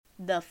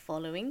The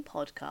following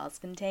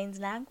podcast contains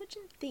language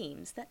and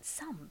themes that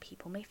some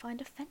people may find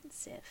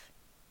offensive.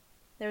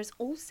 There is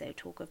also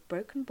talk of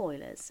broken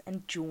boilers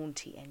and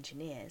jaunty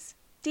engineers,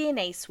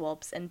 DNA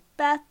swabs and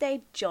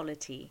birthday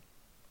jollity.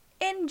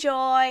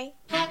 Enjoy!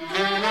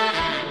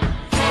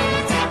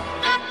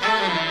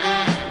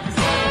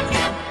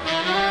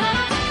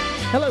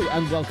 Hello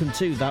and welcome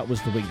to That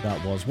Was the Week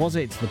That Was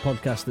it? The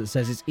podcast that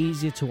says it's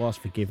easier to ask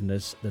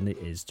forgiveness than it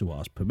is to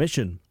ask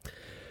permission.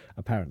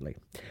 Apparently.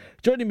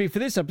 Joining me for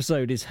this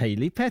episode is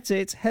Hayley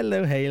Pettit.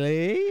 Hello,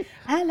 Hayley.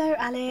 Hello,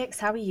 Alex.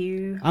 How are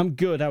you? I'm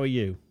good. How are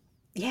you?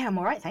 Yeah, I'm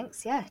all right,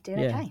 thanks. Yeah, doing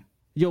okay.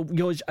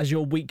 Has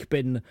your week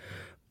been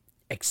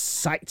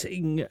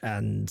exciting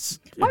and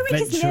My week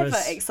is adventurous?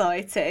 never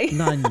exciting.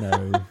 I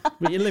know.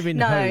 But you live in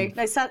home.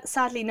 No,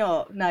 sadly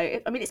not. No,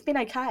 I mean, it's been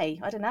okay.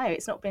 I don't know.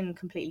 It's not been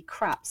completely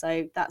crap,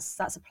 so that's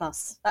a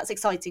plus. That's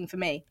exciting for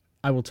me.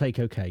 I will take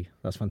okay.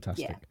 That's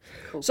fantastic. Yeah,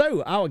 cool.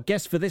 So, our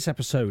guest for this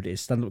episode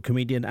is stand-up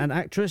comedian and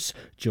actress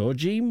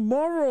Georgie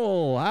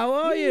Morrell. How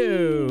are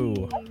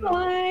you?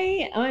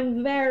 Hi,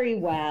 I'm very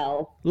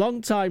well.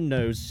 Long time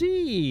no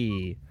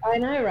see. I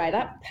know, right?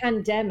 That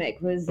pandemic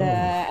was,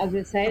 as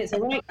we say, it's a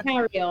right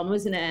carry-on,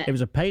 wasn't it? It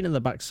was a pain in the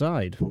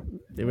backside.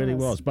 It really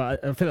was. But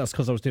I think that's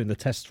because I was doing the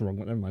test wrong.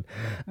 But never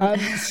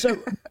mind. So,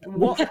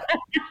 what?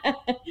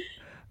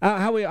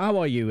 How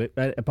are you?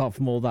 Apart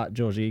from all that,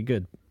 Georgie, you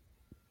good?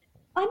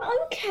 I'm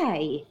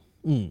okay.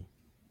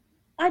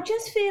 I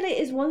just feel it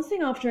is one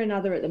thing after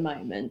another at the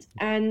moment.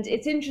 And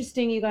it's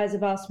interesting you guys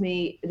have asked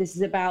me, this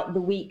is about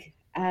the week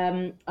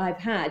I've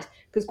had,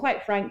 because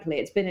quite frankly,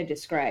 it's been a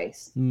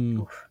disgrace.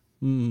 I'm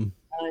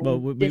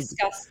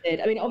disgusted.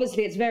 I mean,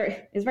 obviously, it's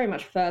very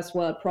much first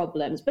world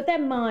problems, but they're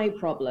my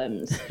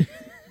problems.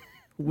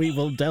 We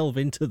will delve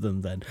into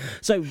them then.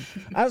 So,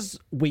 as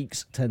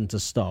weeks tend to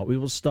start, we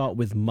will start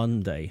with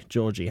Monday.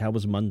 Georgie, how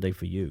was Monday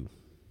for you?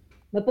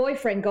 My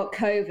boyfriend got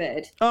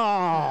COVID.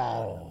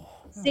 Oh.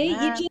 See,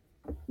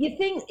 you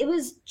think it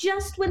was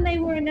just when they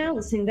were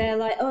announcing, they're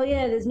like, oh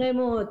yeah, there's no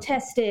more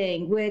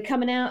testing. We're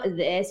coming out of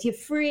this. You're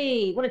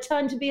free. What a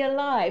time to be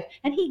alive.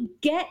 And he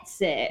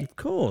gets it. Of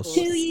course.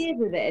 2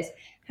 years of this.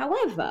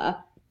 However,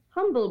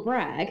 humble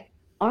brag,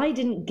 I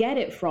didn't get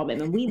it from him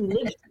and we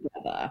lived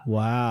together.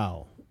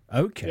 Wow.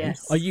 Okay.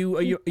 Yes. Are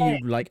you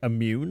like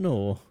immune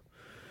or?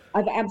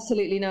 I've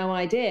absolutely no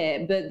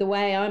idea. But the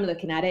way I'm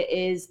looking at it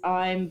is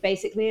I'm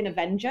basically an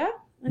Avenger,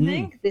 I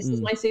think. This is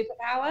my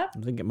superpower.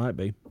 I think it might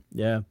be.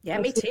 Yeah. Yeah,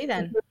 me too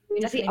then.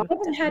 See, I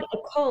haven't had a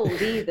cold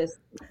either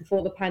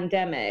before the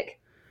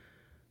pandemic.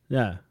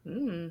 Yeah.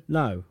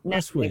 No.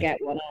 That's Never weird. get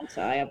one, aren't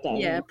I? I've done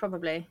Yeah,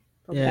 probably.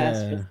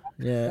 Yeah.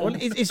 Yeah. Well,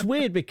 it's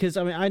weird because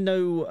I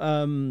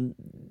know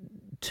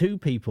 2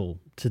 people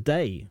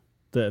today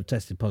that have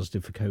tested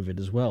positive for COVID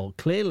as well.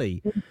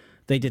 Clearly,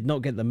 they did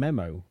not get the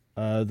memo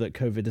that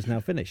COVID is now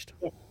finished.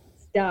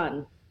 It's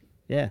done.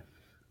 Yeah.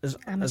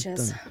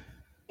 Amateurs. done.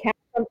 Catch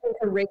something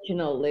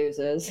original,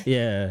 losers.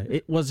 Yeah.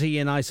 Was he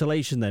in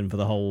isolation then for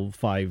the whole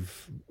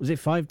 5? Was it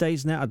 5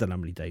 days now? I don't know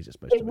how many days it's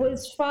supposed It to be.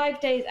 was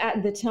 5 days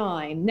at the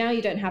time. Now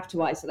you don't have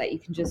to isolate. You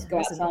can just go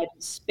outside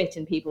and spit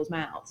in people's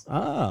mouths.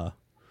 Ah.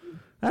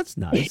 That's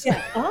nice.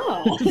 Yeah.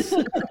 Oh.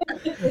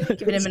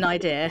 Giving him an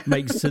idea.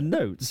 Makes a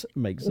note. So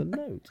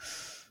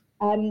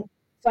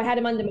I had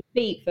him under my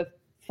feet for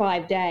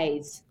 5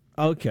 days.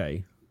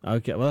 Okay.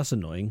 Well, that's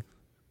annoying.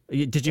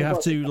 Did you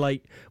have to,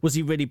 was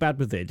he really bad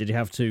with it? Did you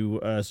have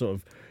to sort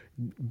of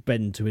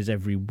bend to his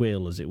every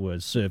will, as it were,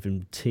 serve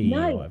him tea or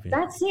No, whatever?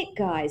 that's it,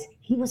 guys.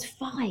 He was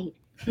fine.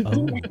 He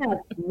didn't have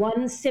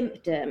one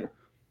symptom.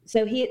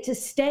 So he had to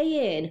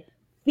stay in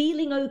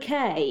feeling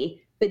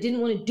okay, but didn't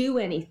want to do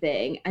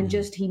anything. And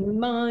he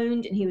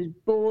moaned and he was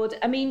bored.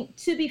 I mean,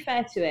 to be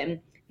fair to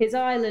him, his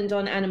island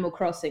on Animal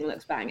Crossing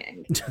looks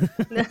banging.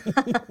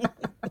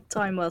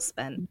 Time well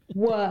spent.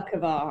 Work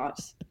of art.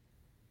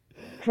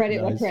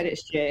 Credit where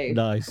credit's due.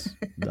 Nice.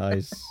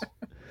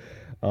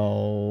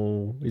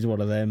 Oh, he's one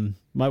of them.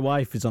 My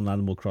wife is on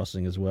Animal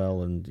Crossing as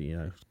well, and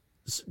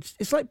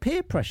it's like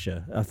peer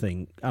pressure. I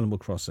think Animal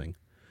Crossing.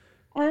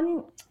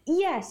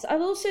 Yes,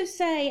 I'll also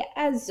say,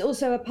 as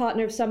also a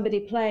partner of somebody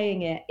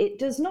playing it, it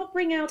does not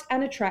bring out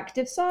an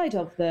attractive side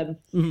of them.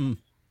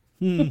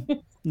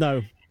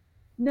 No.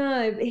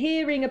 No, but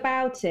hearing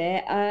about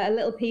it, a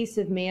little piece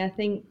of me, I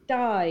think,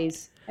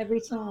 dies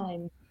every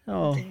time.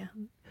 Oh.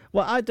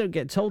 Well, I don't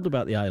get told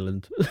about the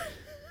island.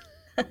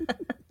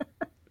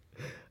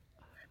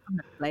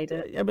 Played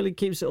it. Emily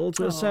keeps it all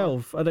to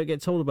herself. I don't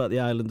get told about the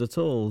island at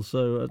all,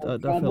 so I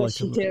don't feel What's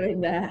she doing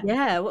there?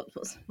 Yeah,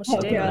 what's she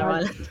doing on our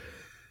God. island?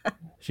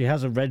 She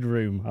has a red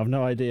room. I've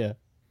no idea.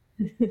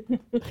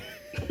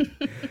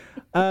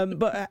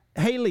 But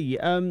Hayley,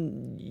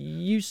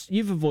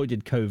 you've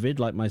avoided COVID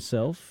like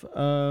myself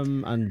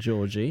and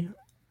Georgie.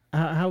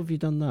 How have you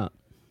done that?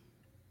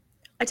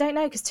 I don't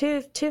know, because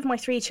two of my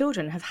 3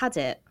 children have had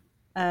it.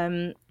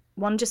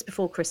 One just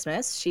before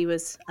Christmas. She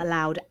was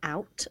allowed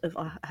out of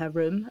her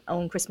room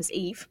on Christmas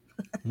Eve.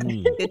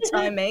 Good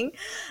timing.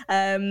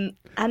 And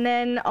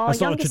then our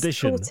That's not a youngest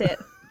tradition. caught it.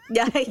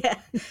 Yeah.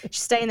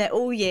 She's staying there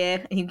all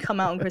year, and you can come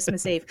out on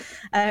Christmas Eve.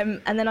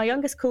 And then our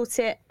youngest caught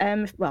it.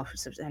 It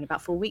was only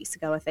about 4 weeks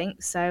ago, I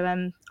think.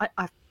 So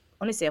I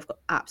honestly, I've got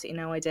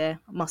absolutely no idea.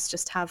 I must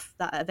just have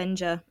that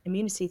Avenger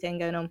immunity thing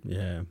going on.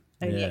 Yeah.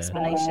 Only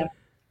explanation.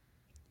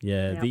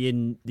 Yeah,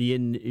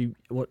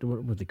 what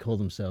would they call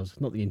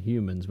themselves? Not the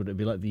Inhumans, but it'd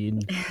be like the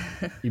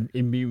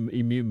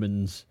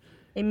Immumans.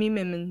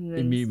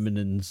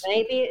 Immuminans.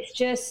 Maybe it's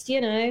just,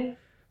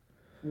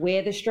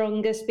 we're the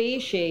stronger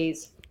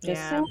species.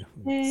 Just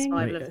something.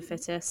 Survival of the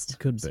fittest.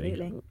 Could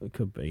Absolutely. be. It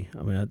could be.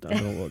 I mean, I don't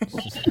know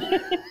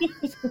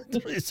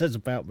what it says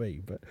about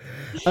me, but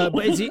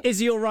is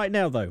he all right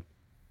now though?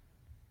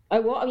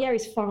 Oh, what? Oh, yeah,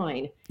 he's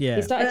fine. Yeah.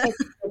 He started taking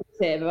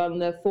positive on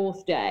the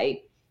 4th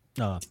day.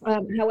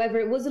 However,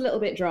 it was a little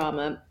bit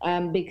drama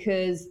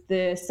because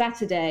the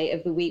Saturday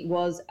of the week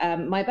was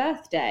my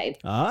birthday.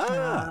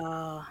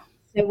 So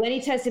when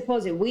he tested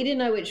positive, we didn't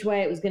know which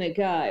way it was going to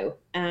go.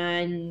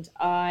 And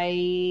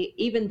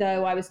even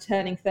though I was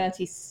turning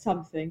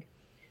 30-something,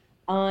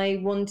 I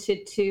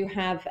wanted to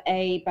have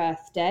a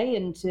birthday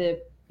and to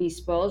be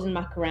spoiled and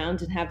muck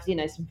around and have,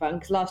 some fun.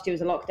 Because last year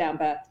was a lockdown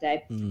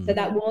birthday. So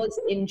that was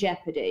in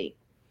jeopardy.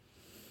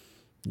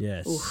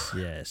 Yes, Oof.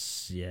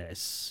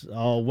 yes.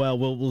 Oh, well,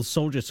 we'll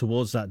soldier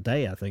towards that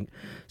day, I think.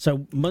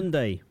 So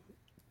Monday,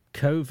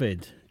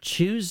 COVID.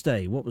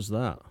 Tuesday, what was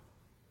that?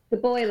 The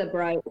boiler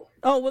broke.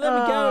 Oh, well, there we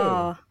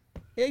go.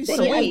 Yeah,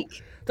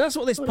 that's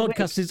what this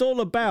podcast is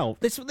all about.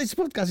 This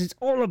podcast is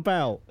all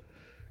about.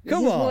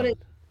 Come on.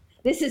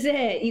 This is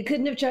it. You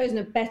couldn't have chosen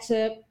a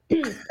better...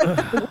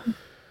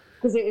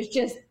 Because it was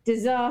just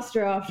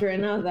disaster after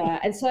another.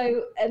 And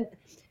so...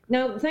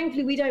 Now,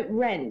 thankfully, we don't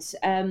rent.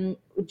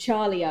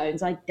 Charlie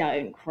owns. I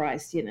don't.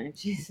 Christ,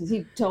 Jesus.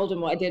 You told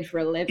him what I did for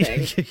a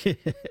living.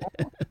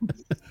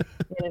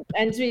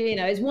 And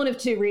it's one of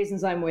two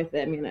reasons I'm with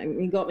him.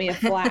 He got me a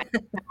flat.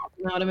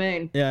 You know what I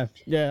mean? Yeah.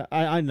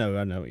 I know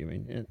what you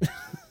mean. Yeah.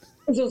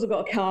 He's also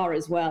got a car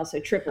as well, so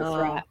triple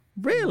threat.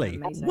 Really?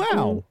 Amazing.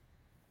 Wow.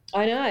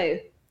 I know.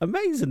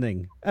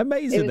 Amazing.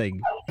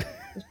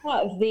 It's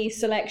part of the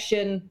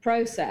selection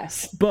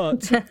process.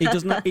 But he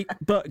doesn't.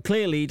 But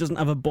clearly, he doesn't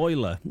have a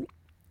boiler. Well,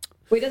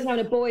 he doesn't have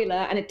a boiler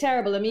and a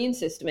terrible immune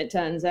system. It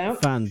turns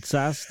out.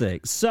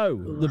 Fantastic. So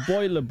the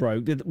boiler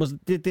broke.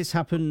 Did this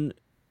happen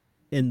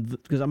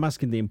because I'm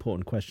asking the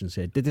important questions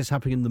here. Did this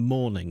happen in the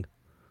morning,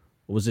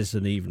 or was this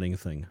an evening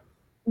thing?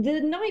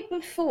 The night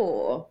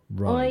before,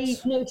 I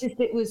noticed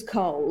it was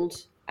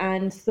cold.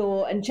 And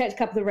checked a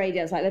couple of the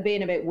radios, like they're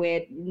being a bit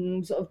weird,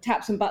 sort of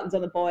tapped some buttons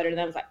on the boiler, and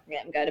then I was like, yeah,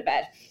 I'm going to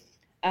bed.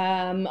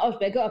 I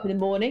got up in the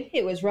morning.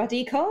 It was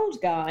ruddy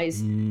cold,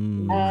 guys.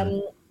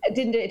 I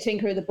didn't do a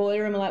tinker in the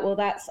boiler room. I'm like, well,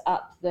 that's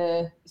up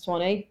the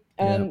Swanee.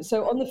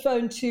 So on the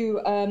phone to,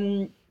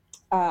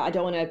 I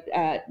don't want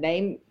to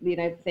name,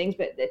 things,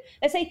 but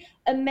let's say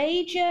a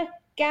major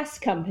gas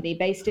company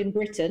based in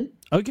Britain.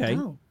 Okay.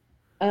 Oh.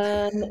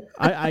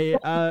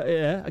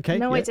 Yeah, okay.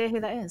 No idea who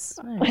that is.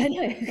 No. I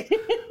know.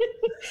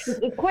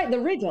 It's quite the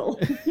riddle.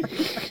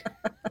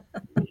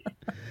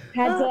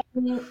 Had a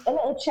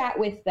little chat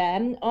with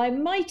them. I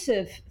might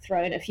have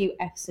thrown a few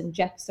F's and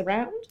Jeffs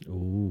around.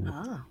 Ooh.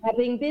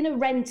 Having been a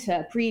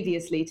renter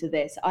previously to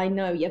this, I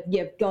know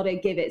you've got to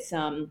give it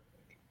some.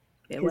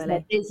 Because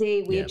they're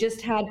busy. We had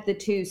just had the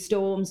 2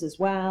 storms as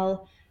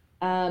well,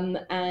 and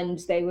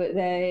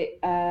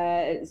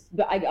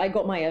but I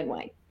got my own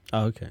way.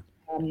 Oh, okay.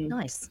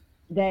 Nice.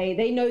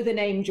 They know the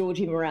name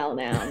Georgie Morell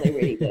now, and they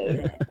really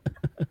do.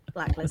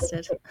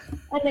 Blacklisted.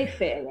 And they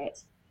fear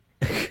it.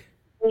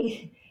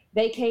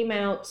 They came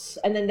out,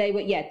 and then they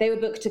were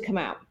booked to come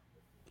out.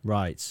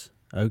 Right.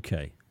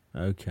 Okay,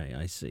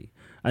 I see.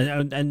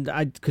 And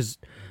I, because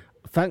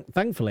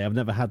thankfully I've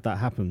never had that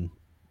happen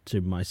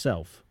to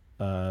myself,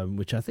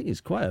 which I think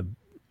is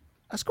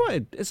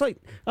it's like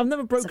I've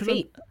never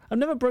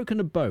broken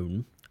a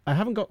bone. I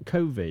haven't got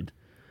COVID.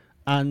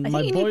 And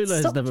my boiler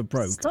has never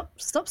broke.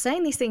 Stop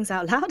saying these things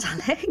out loud,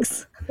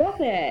 Alex. Stop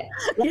it.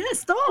 Yeah,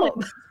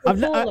 stop.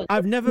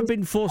 I've never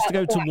been forced to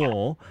go to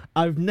war.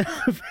 I've never.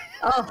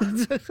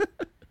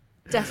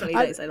 Definitely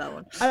don't say that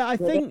one. I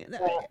think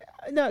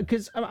no,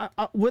 because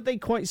were they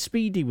quite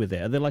speedy with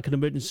it? Are they like an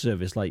emergency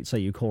service? Like, say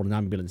you call an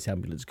ambulance, the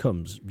ambulance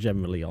comes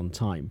generally on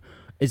time.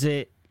 Is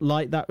it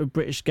like that with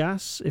British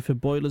Gas if a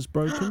boiler's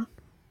broken?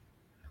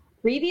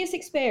 Previous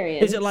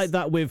experience. Is it like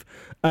that with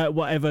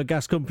whatever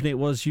gas company it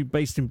was you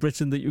based in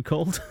Britain that you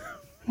called?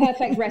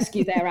 Perfect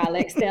rescue there,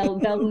 Alex.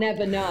 They'll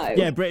never know.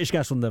 Yeah, British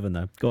Gas will never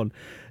know. Go on.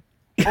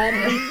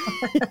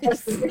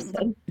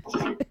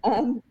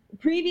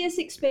 Previous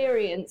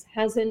experience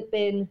hasn't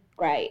been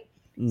great.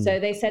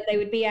 So they said they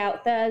would be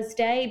out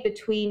Thursday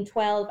between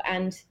 12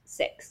 and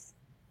 6.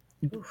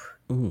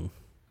 Ooh.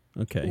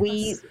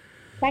 Okay.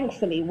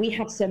 Thankfully, we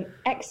have some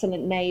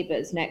excellent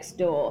neighbours next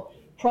door.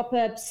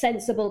 Proper,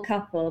 sensible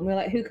couple. And we're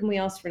like, who can we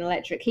ask for an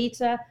electric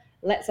heater?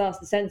 Let's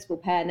ask the sensible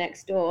pair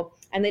next door.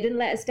 And they didn't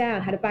let us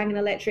down. Had a banging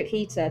electric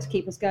heater to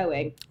keep us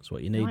going. That's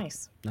what you need.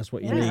 Nice. That's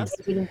what you need. It was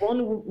in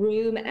one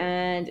room,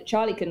 and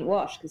Charlie couldn't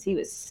wash because he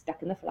was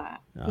stuck in the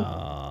flat.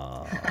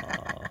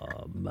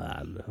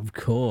 man, of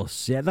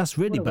course. Yeah, that's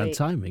really What a bad week.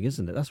 timing,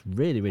 isn't it? That's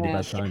really, really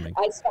bad timing.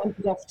 I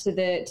started off to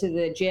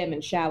the gym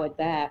and showered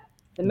there.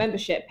 The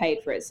membership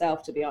paid for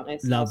itself, to be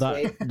honest. Now last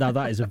week.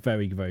 that is a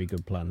very, very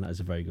good plan. That is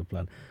a very good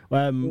plan.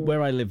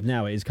 Where I live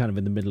now, it is kind of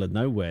in the middle of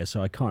nowhere,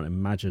 so I can't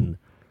imagine.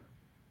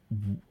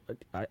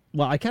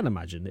 I can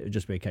imagine it would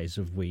just be a case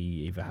of we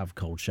either have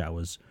cold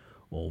showers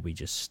or we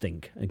just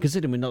stink. And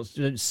considering we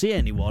don't see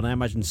anyone, I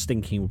imagine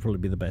stinking would probably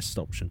be the best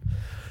option.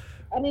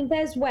 I mean,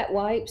 there's wet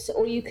wipes,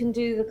 or you can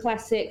do the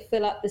classic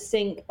fill up the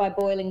sink by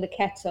boiling the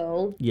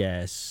kettle.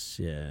 Yes,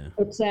 yeah.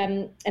 But,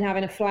 and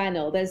having a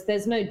flannel.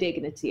 There's no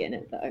dignity in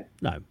it, though.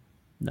 No.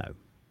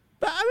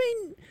 But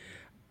I mean,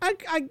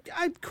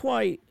 I'd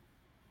quite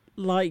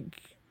like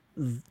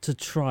to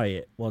try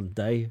it one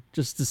day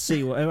just to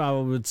see how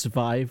I would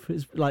survive.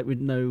 It's like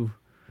with no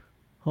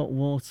hot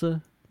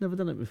water. Never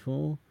done it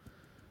before.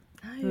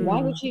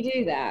 Why would you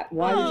do that?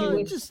 Why would you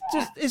wish just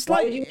that? it's Why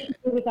like would you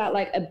do without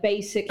like a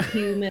basic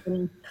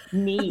human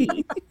need?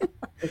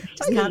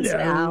 Just cancel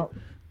it out.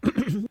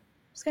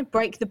 Just going to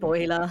break the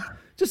boiler.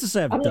 just to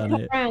say I've I'm done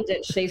gonna it. come around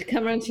actually to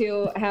come around to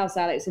your house,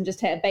 Alex, and just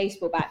take a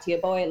baseball bat to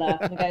your boiler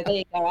and go, there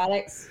you go,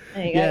 Alex.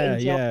 There you go. Yeah,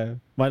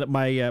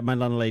 enjoy." yeah. My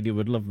landlady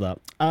would love that.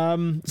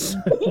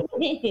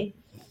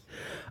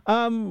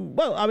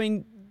 Well, I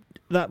mean,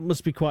 that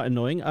must be quite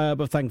annoying.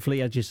 But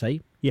thankfully, as you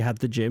say, you had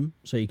the gym,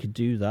 so you could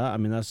do that. I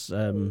mean, that's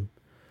I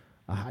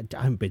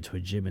haven't been to a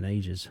gym in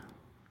ages.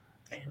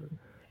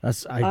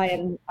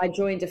 I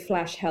joined a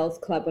Flash Health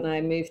Club when I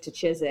moved to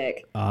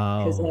Chiswick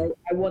because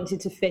I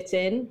wanted to fit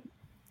in.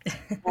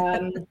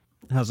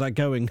 How's that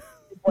going?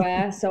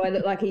 So I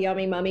look like a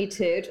yummy mummy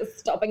too, just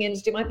stopping in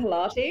to do my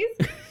Pilates.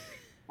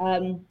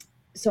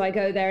 So I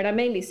go there and I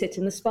mainly sit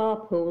in the spa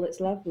pool. It's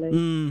lovely.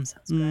 Sounds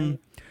great.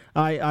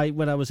 I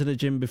when I was in a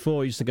gym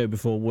before, I used to go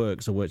before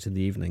work, so I worked in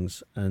the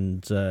evenings,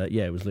 and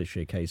it was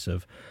literally a case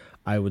of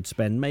I would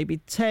spend maybe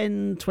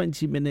 10,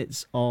 20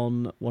 minutes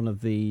on one of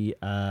the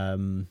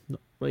on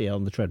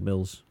the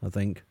treadmills, I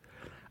think.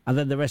 And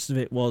then the rest of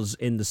it was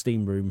in the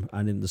steam room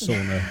and in the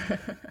sauna.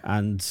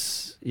 And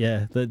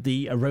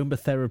the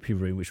aromatherapy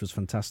room, which was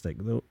fantastic.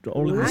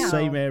 All in the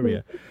same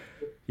area.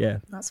 Yeah.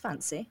 That's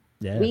fancy.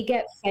 Yeah. We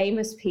get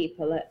famous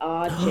people at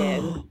our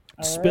gym.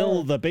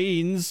 Spill the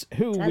beans.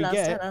 Who Tell we us,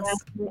 get? tell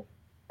us.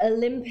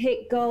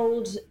 Olympic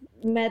gold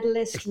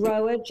medalist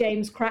rower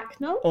James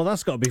Cracknell. Oh,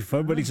 that's got to be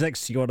fun when he's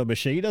next to you on a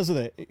machine, hasn't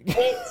it?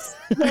 It's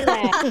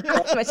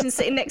hilarious. Imagine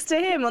sitting next to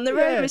him on the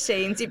road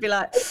machines. You'd be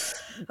like,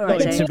 all right,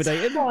 Not James.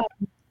 intimidating. One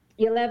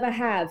you'll ever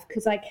have,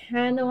 because I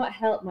cannot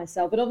help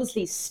myself, but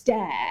obviously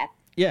stare.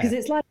 Yeah. Because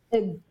it's like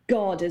a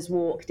god has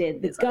walked in.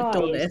 The It's like guy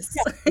Adonis. is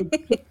so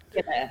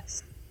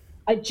ridiculous.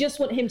 I just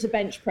want him to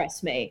bench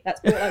press me.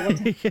 That's all I want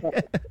him to do.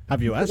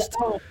 Have you asked?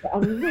 Oh,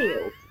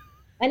 unreal.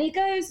 And he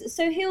goes,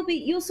 so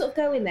you'll sort of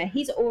go in there.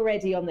 He's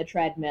already on the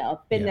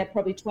treadmill, been there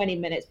probably 20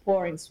 minutes,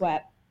 pouring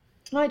sweat.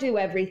 I do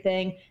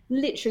everything,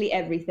 literally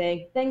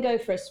everything, then go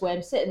for a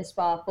swim, sit in the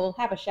spa pool,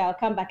 have a shower,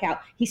 come back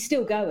out. He's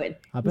still going.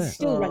 I bet. He's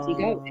still ready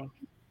going.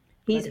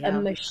 He's a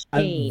machine.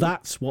 And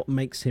that's what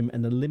makes him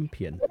an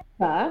Olympian.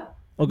 But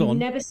Oh, go you on.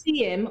 never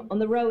see him on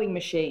the rowing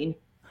machine.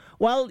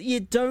 Well, you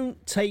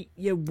don't take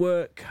your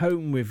work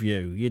home with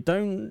you. You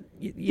don't,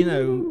 you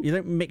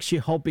don't mix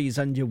your hobbies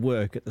and your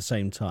work at the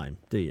same time,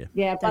 do you?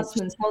 Yeah,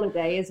 busman's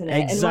holiday, isn't it?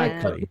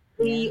 Exactly. And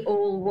we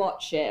all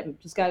watch him,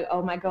 just go,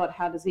 oh my God,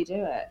 how does he do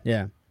it?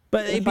 Yeah.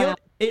 But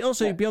it'd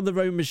also be on the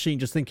rowing machine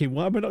just thinking,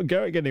 why am I not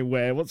going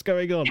anywhere? What's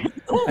going on?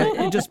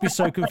 It'd just be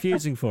so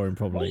confusing for him,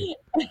 probably.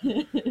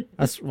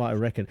 That's what I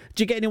reckon.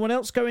 Do you get anyone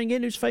else going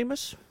in who's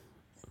famous?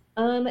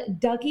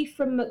 Dougie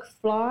from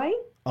McFly.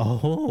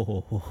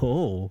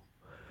 Oh.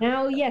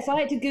 Now, yes, I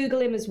had to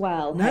Google him as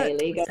well,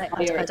 Hayley. Go,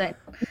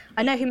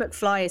 I know who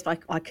McFly is, but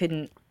I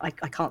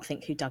can't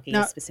think who Dougie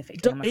is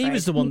specifically. I'm He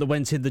was the afraid. one that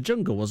went in the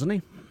jungle, wasn't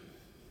he?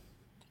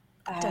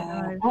 I don't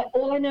know.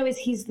 All I know is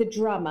he's the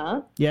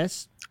drummer.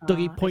 Yes.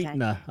 Dougie okay.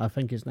 Pointner, I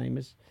think his name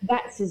is.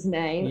 That's his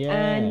name. Yeah.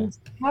 And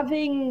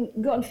having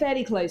gotten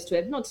fairly close to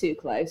him, not too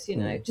close,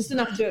 just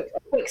enough to a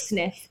quick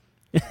sniff.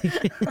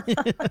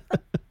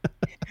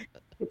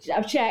 Which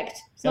I've checked.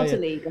 It's not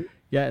illegal.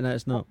 Yeah, no,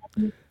 it's not.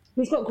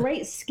 He's got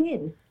great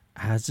skin.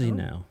 Has he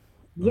now?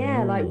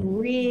 Yeah, like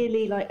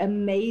really like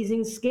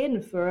amazing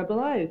skin for a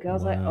bloke. I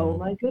was like, oh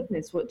my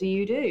goodness, what do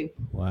you do?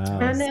 Wow.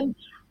 And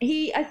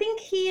I think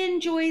he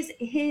enjoys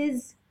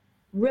his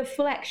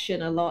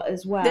reflection a lot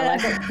as well.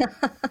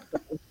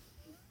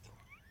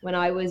 When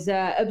I was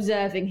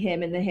observing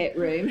him in the hit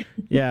room.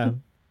 Yeah.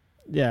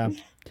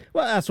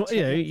 Well, that's what,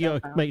 you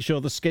got to make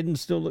sure the skin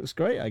still looks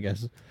great, I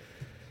guess.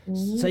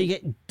 So you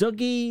get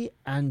Dougie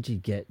and you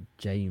get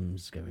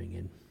James going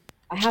in.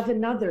 I have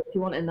another if you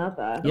want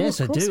another.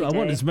 Yes, I course do. we I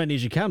want do. as many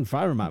as you can.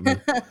 Fire them at me.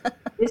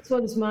 This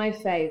one's my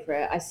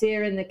favourite. I see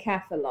her in the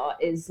cafe a lot.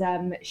 Is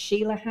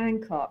Sheila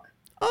Hancock.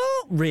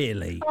 Oh,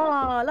 really?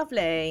 Oh,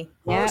 lovely.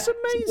 Oh, that's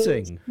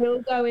amazing.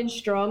 Still going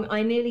strong.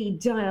 I nearly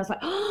died. I was like,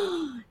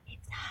 oh,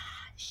 it's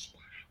her,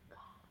 Sheila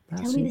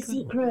Hancock. Tell me the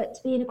secret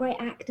to being a great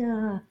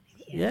actor.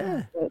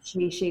 Yeah. But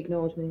she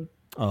ignored me.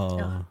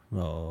 Oh.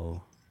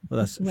 Well,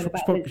 that's What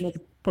about probably, business?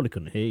 Probably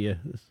couldn't hear you.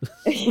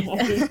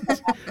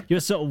 You were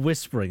sort of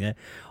whispering it.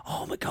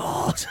 Oh my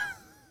God.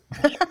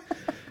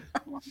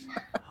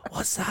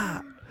 What's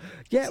that?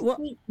 Yeah, well,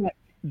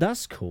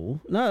 that's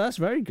cool. No, that's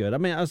very good. I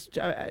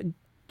mean,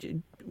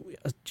 do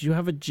you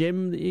have a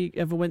gym that you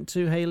ever went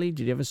to, Hayley?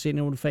 Did you ever see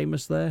anyone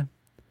famous there?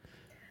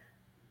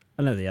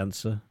 I know the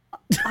answer.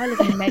 I live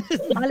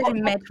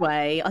in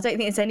Medway. I don't think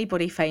there's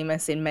anybody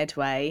famous in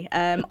Medway.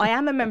 I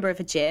am a member of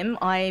a gym.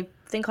 I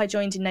think I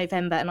joined in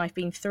November, and I've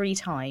been 3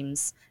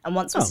 times. And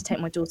once was to take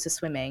my daughter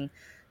swimming,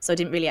 so I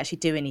didn't really actually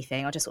do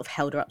anything. I just sort of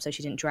held her up so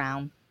she didn't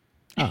drown.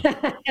 Oh.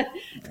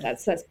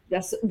 That's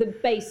the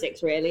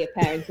basics, really, of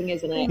parenting,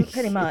 isn't it?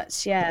 Pretty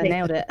much, yeah,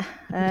 nailed it.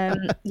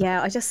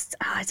 Yeah,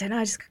 I don't know,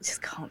 I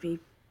just can't be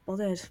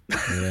bothered,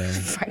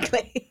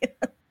 frankly.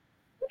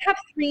 Have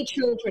 3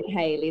 children,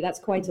 Hayley. That's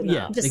quite enough.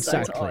 Yeah, Just so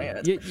exactly.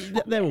 tired.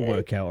 They will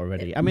work out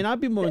already. I mean,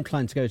 I'd be more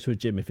inclined to go to a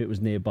gym if it was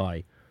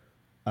nearby,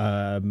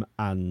 and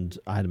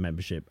I had a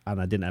membership, and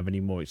I didn't have any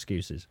more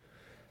excuses.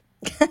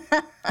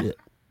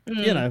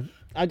 You know,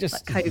 I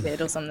just Like COVID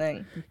or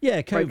something.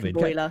 Yeah, Broken COVID.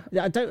 boiler.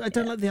 I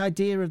don't like the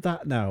idea of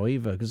that now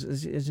either, because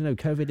as you know,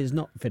 COVID is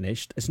not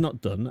finished. It's not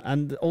done,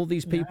 and all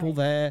these people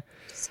there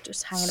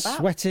Just hanging about,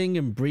 sweating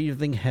and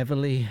breathing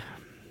heavily.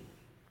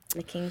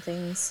 licking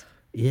things.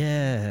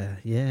 Yeah.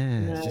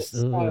 No, It's just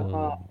it's so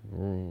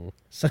hot.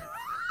 So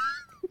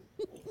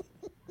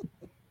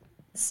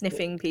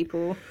Sniffing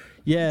people,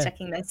 yeah.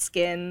 checking their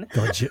skin.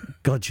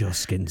 God, your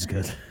skin's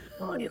good.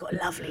 Oh, you've got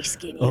lovely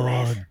skin, you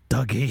have. Oh,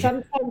 Dougie.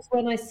 Sometimes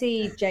when I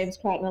see James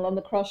Cracknell on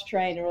the cross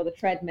trainer or the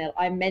treadmill,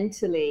 I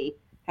mentally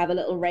have a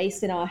little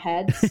race in our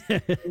heads.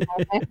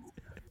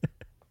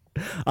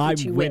 I'm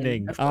you win,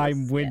 winning. of course,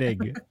 I'm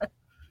winning.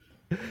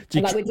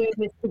 And like we're doing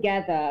this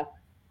together.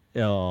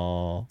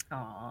 Oh,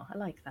 Oh, I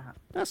like that.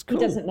 that's He cool.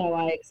 doesn't know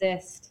I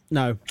exist.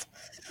 No,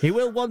 he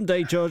will one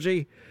day,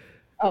 Georgie.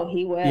 Oh,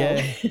 he will.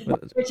 Yeah.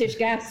 British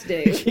Gas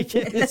do.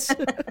 Yes.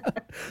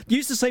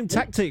 Use the same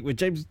tactic with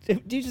James.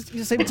 Use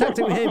the same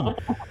tactic with him.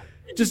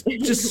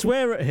 Just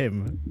swear at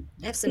him.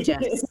 Have some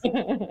jets.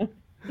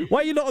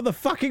 Why are you not on the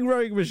fucking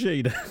rowing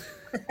machine?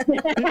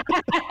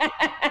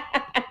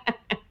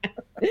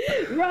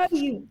 Row,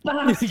 you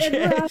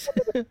bastard!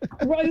 Row.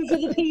 Row for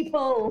the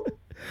people.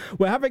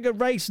 We're having a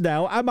race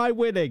now. Am I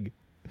winning?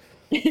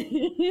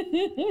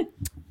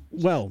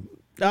 Well,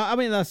 I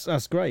mean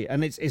that's great,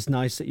 and it's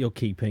nice that you're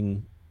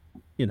keeping,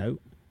 you know,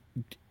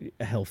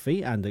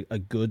 healthy and a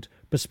good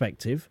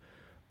perspective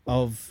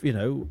of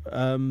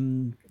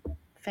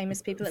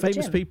Famous people at the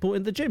famous gym. people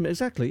in the gym.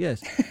 Exactly.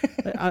 Yes.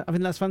 I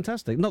mean that's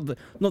fantastic. Not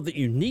that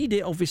you need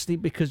it, obviously,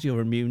 because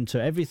you're immune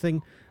to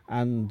everything,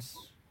 and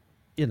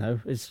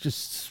it's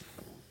just.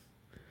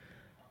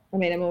 I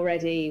mean, I'm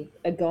already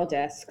a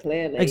goddess,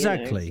 clearly.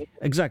 Exactly,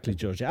 exactly,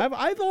 Georgia.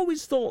 I've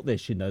always thought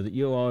this, that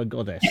you are a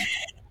goddess.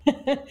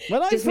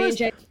 When I Just me and first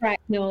James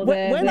Cracknell.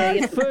 when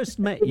I first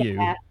met you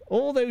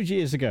all those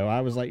years ago, I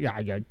was like,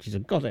 yeah, she's a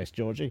goddess,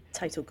 Georgie.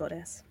 Total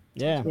goddess.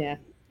 Yeah. Yeah,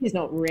 he's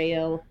not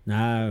real.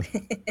 No.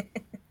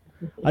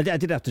 I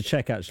did have to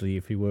check actually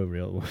if he were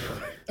real.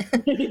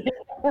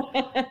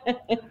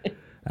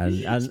 and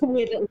It's a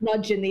weird little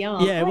nudge in the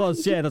arm. yeah, it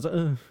was. Yeah, and I was like,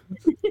 ugh.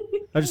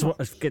 I just want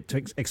to get to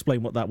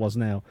explain what that was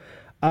now.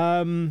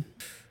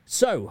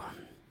 So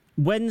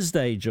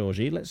Wednesday,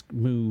 Georgie. Let's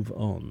move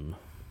on.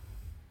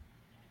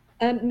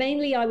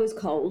 Mainly, I was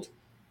cold.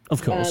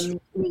 Of course.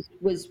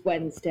 Was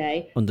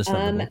Wednesday.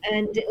 Understandable.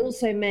 And it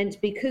also meant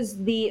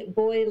because the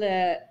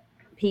boiler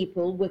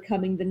people were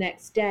coming the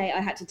next day, I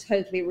had to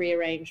totally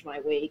rearrange my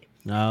week.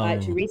 Oh. I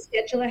had to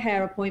reschedule a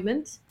hair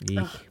appointment. Eek.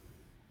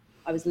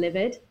 I was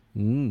livid,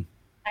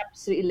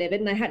 absolutely livid,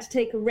 and I had to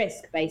take a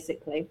risk,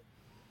 basically.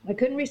 I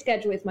couldn't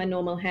reschedule with my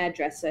normal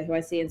hairdresser who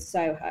I see in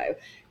Soho.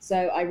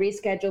 So I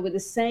rescheduled with the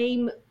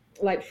same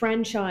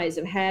franchise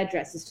of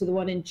hairdressers to the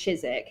one in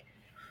Chiswick.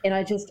 And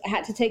I just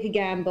had to take a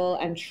gamble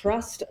and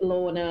trust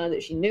Lorna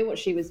that she knew what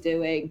she was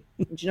doing.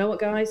 And do you know what,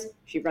 guys?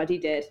 She bloody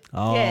did.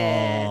 Oh,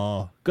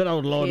 Yeah. good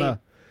old Lorna.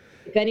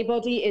 If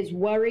anybody is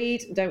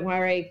worried, don't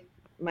worry.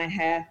 My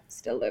hair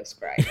still looks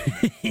great.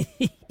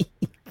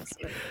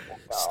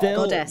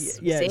 Still, Goddess.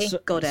 yeah. See?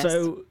 Goddess.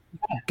 So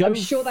go. I'm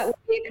sure that will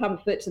be a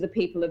comfort to the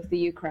people of the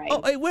Ukraine.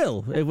 Oh, it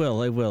will. It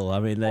will. It will. I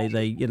mean, they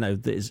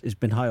it's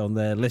been high on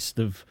their list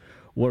of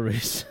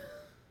worries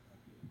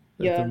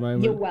at the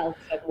moment. You're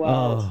welcome,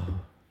 world.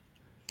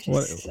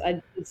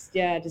 Oh,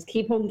 Just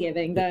keep on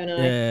giving, don't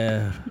I?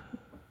 yeah.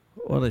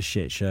 What a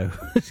shit show.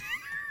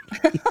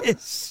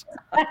 Yes,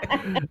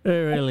 it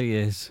really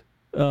is.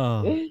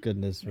 Oh,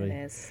 goodness me.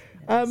 It is.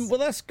 Well,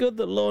 that's good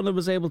that Lorna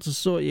was able to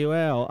sort you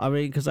out. I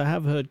mean, because I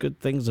have heard good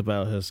things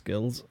about her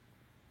skills.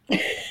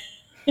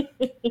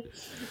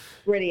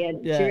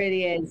 Brilliant. Yeah. She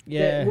really is.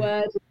 Yeah. The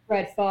word is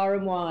spread far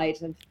and wide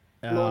of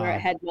Lorna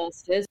at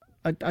Headmasters.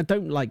 I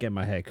don't like getting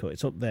my hair cut.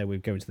 It's up there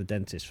with going to the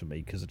dentist for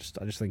me because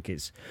I just think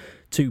it's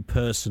too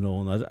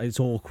personal and it's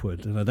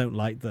awkward, and I don't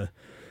like the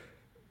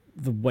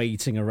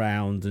waiting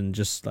around and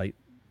just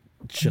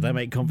should I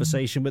make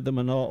conversation with them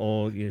or not,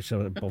 or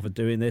should I bother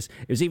doing this?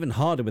 It was even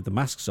harder with the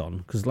masks on,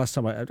 because the last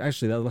time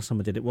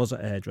I did it was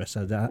at a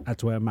hairdresser. I had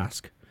to wear a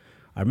mask.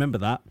 I remember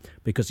that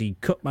because he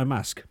cut my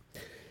mask.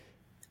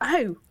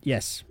 Oh.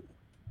 Yes.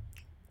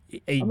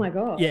 Oh my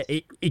God. Yeah,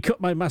 he cut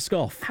my mask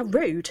off. How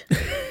rude.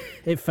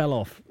 It fell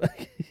off.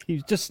 He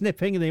was just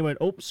snipping and he went,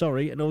 oh,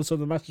 sorry. And all of a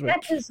sudden the mask went.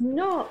 That does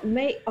not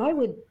make... I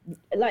would...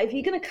 Like, if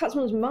you're going to cut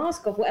someone's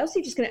mask off, what else are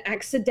you just going to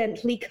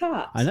accidentally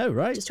cut? I know,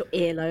 right? Just your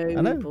earlobe.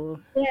 I know. Or...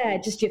 Yeah,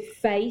 just your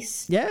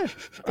face. Yeah,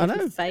 I know.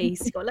 Your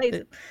face. You've got loads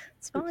of...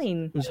 It's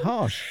fine. It was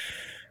harsh.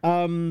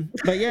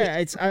 But yeah,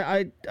 it's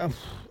I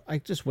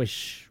just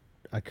wish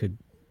I could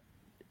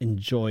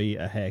enjoy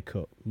a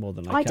haircut more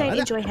than I can. I don't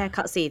enjoy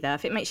haircuts either.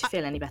 If it makes you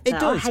feel any better, It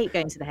does. I hate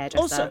going to the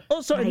hairdresser.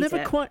 Also, I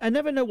hate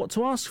never know what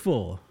to ask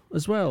for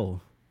as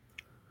well.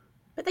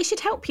 But they should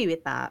help you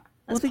with that.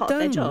 Well, As they part of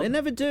their don't. job. They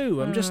never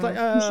do. I'm just like,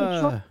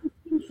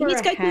 You need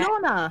to go to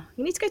Lorna.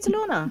 You need to go to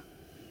Lorna.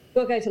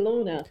 Got to go to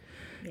Lorna.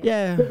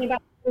 yeah. The thing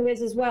about her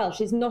is as well,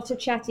 she's not a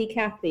chatty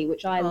Cathy,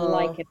 which I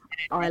like.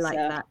 I like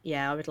that.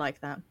 Yeah, I would like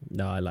that.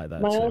 No, I like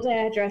that My too. old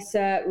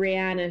hairdresser,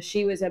 Rihanna,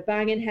 she was a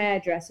banging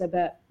hairdresser,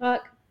 but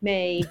fuck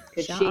me,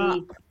 because Shut she...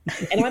 up.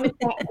 And I'm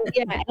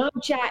and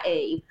I'm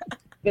chatty,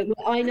 but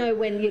I know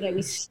when,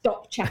 we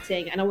stop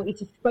chatting and I want you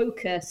to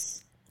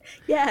focus.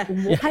 Yeah,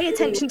 pay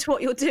attention to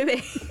what you're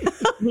doing.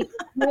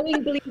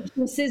 Throwing bleach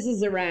and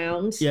scissors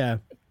around, Yeah.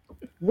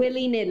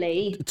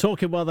 willy-nilly.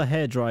 Talking while the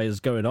hairdryer's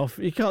going off,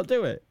 you can't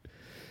do it.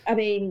 I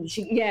mean,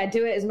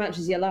 do it as much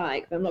as you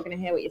like, but I'm not going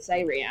to hear what you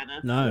say,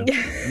 Rihanna. No,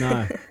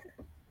 no.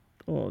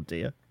 Oh,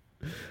 dear.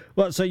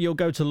 Well, so you'll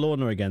go to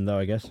Lorna again, though,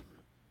 I guess.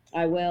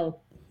 I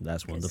will.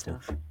 That's wonderful.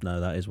 stuff. No,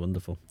 that is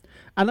wonderful.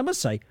 And I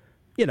must say,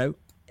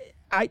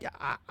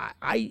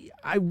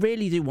 I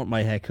really do want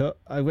my hair cut.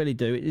 I really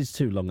do. It is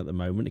too long at the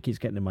moment. It keeps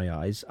getting in my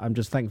eyes. I'm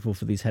just thankful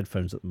for these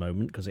headphones at the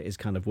moment because it is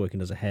kind of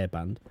working as a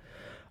hairband.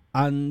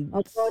 And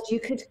Oh God, you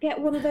could get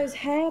one of those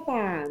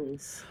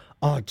hairbands.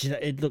 oh, do you know,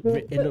 it looked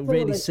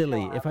really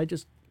silly. If I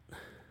just,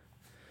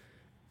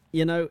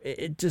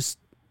 it just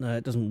no,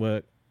 it doesn't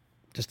work.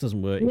 Just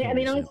doesn't work. Yeah, I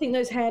mean, I think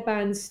those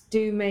hairbands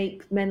do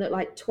make men look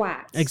like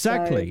twats.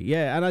 Exactly. So...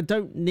 Yeah, and I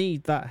don't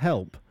need that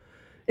help.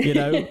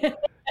 it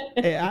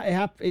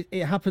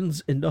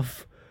happens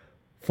enough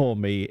for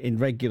me in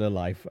regular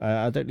life.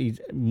 I don't need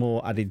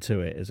more added to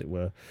it, as it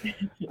were.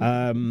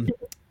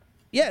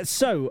 Yeah.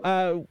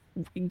 So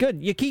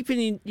good. You're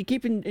keeping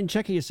in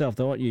check of yourself,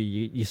 though, aren't you?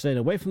 You're staying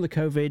away from the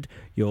COVID.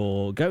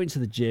 You're going to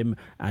the gym,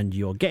 and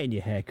you're getting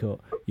your hair cut.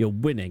 You're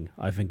winning,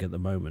 I think, at the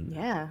moment.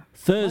 Yeah.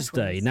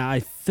 Thursday. Likewise. Now, I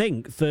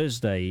think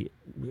Thursday,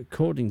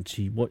 according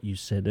to what you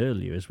said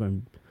earlier, is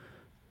when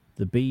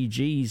the Bee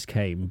Gees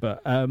came.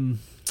 But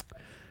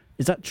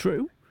is that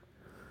true?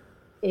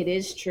 It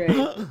is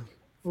true.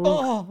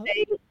 Oh,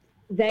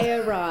 They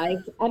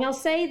arrived, and I'll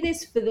say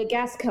this for the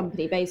gas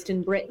company based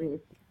in Britain.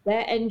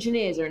 Their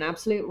engineers are an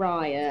absolute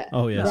riot.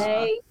 Oh, yes.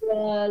 They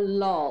were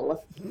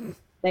lol.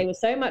 They were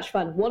so much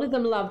fun. One of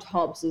them loved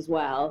Hobbs as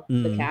well,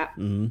 the cat.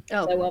 Oh,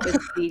 So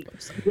obviously,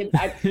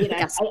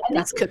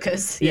 gas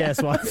cookers. yeah,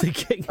 that's what I'm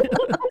thinking.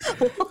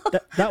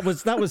 that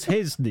was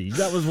his need.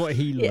 That was what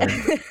he loved.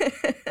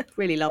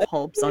 Really love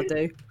Hobbs, I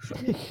do.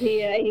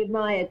 he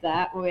admired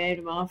that when we named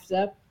him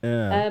after.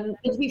 Yeah.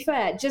 But to be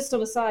fair, just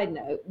on a side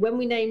note, when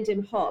we named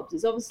him Hobbs,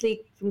 it's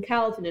obviously from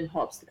Calvin and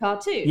Hobbes, the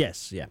cartoon.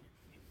 Yes, yeah.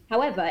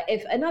 However,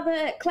 if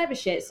another clever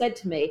shit said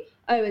to me,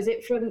 "Oh, is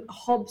it from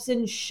Hobbs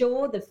and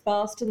Shaw, the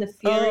Fast and the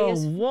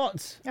Furious?" Oh,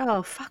 what?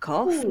 Oh, fuck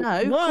off. Ooh,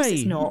 No, of course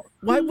it's not.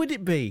 Why would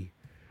it be?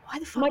 Why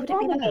the fuck My would it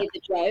be brother that? made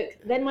the joke,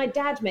 then my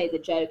dad made the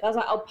joke. I was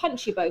like, "I'll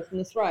punch you both in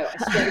the throat."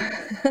 I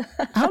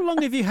swear. How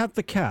long have you had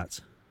the cat?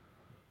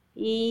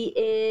 He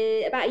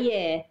is about a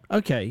year.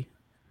 Okay.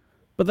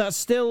 But that's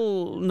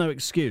still no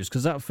excuse,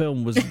 because that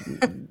film was...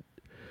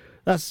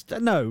 that's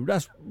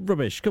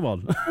rubbish. Come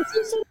on. It's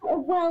also not a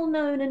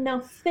well-known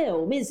enough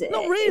film, is it?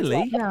 Not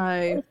really. It's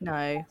like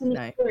No.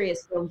 the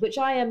Furious films, which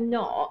I am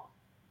not.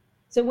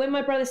 So when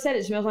my brother said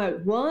it to me, I was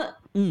like, "What?"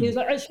 He was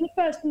like, "It's the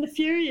Fast and the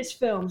Furious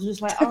films." I was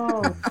just like,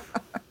 "Oh,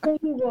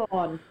 go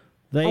on."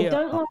 I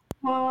don't like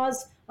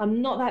cars.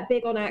 I'm not that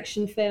big on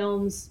action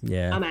films.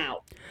 Yeah. I'm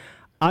out.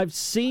 I've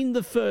seen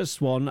the first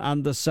one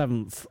and the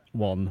seventh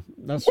one.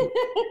 That's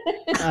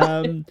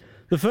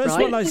the first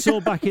Right. one I saw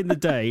back in the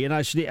day, and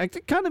actually I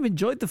kind of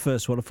enjoyed the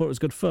first one. I thought it was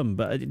good fun,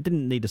 but it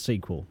didn't need a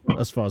sequel,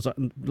 as far as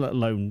let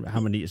alone how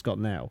many it's got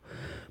now.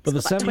 But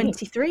It's got like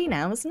 23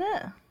 now, isn't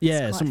it?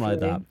 yeah, It's quite something a like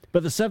few. that.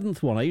 But the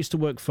seventh one, I used to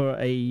work for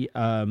a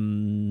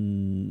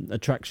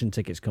attraction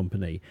tickets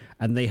company,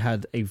 and they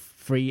had a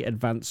free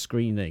advance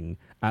screening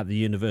at the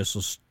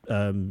Universal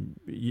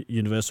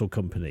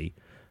company,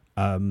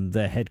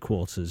 their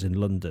headquarters in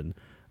London,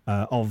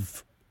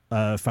 of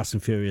Fast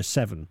and Furious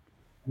 7.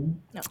 No,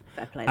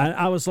 fair play. And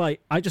I was like,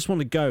 I just want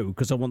to go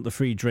because I want the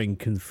free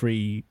drink and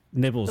free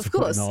nibbles Of to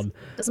put course. on.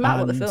 Doesn't matter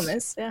what the And- film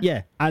is. Yeah.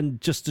 Yeah, and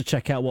just to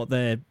check out what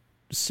their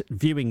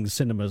viewing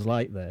cinemas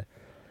like there.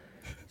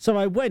 So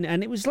I went,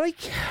 and it was like,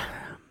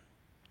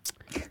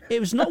 it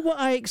was not what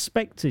I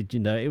expected, you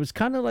know. It was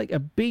kind of like a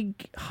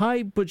big,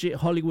 high-budget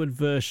Hollywood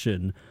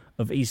version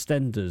of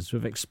EastEnders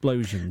with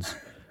explosions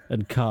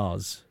and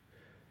cars.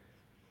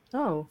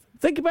 Oh.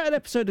 Think about an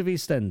episode of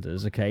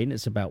EastEnders, okay, and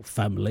it's about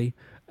family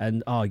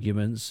and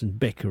arguments and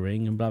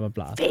bickering and blah, blah,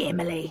 blah.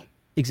 Family.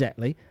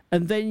 Exactly.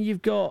 And then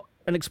you've got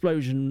an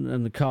explosion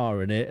and the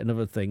car in it and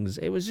other things.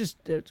 It was just,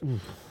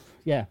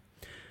 yeah.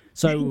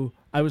 So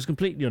I was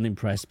completely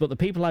unimpressed. But the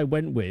people I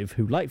went with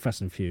who like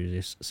Fast and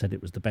Furious said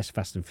it was the best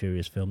Fast and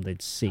Furious film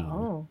they'd seen.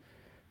 Oh.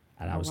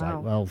 And I was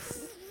like, well,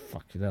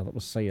 fuck it, that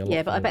must say a lot.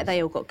 Yeah, but I bet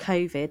they all got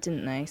COVID,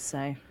 didn't they?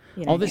 So,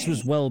 you know. Oh, this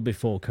was well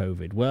before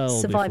COVID.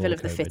 Survival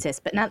of the COVID.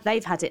 fittest. But now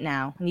they've had it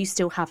now, and you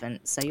still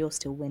haven't, so you're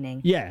still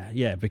winning.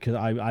 Yeah, because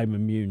I'm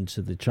immune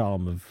to the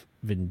charm of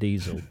Vin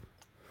Diesel.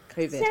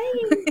 COVID.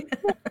 Saying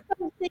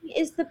something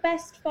is the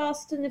best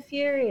Fast and the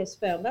Furious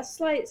film. That's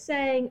like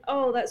saying,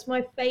 "Oh, that's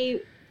my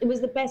favorite. It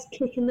was the best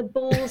kick in the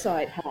balls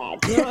I'd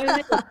had." You know what I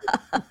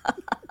mean?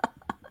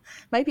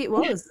 Maybe it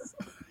was.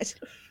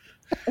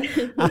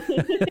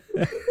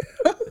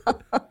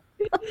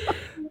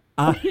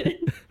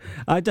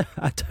 I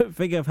don't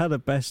think I've had a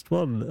best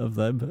one of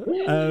them.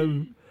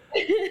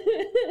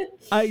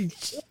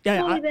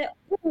 They're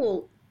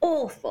all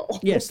awful.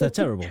 Yes, they're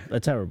terrible. They're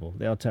terrible.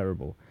 They are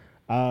terrible.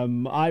 For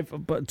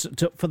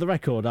the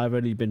record, I've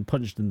only been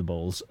punched in the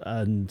balls,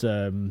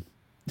 and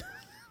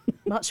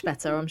Much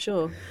better, I'm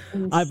sure.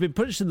 I've been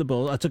punched in the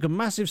balls. I took a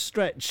massive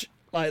stretch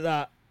like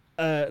that,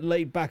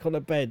 laid back on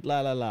a bed,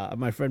 and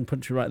my friend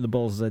punched me right in the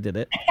balls as I did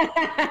it.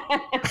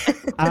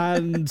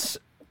 And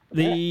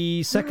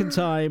the second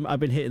time I've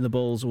been hitting the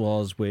balls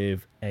was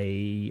with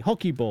a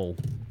hockey ball.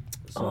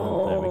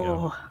 So there we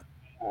go.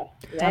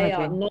 They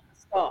are not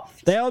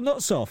soft. They are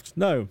not soft.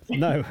 No.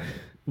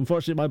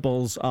 Unfortunately, my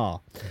balls are.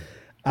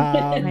 They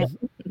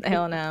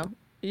are now.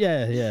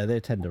 Yeah,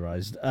 they're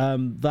tenderized.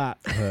 That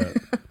hurt.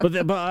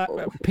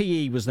 But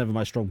PE was never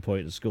my strong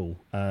point at school.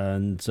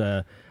 And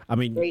I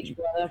mean, Reach,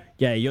 brother.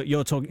 yeah,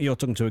 you're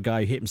talking to a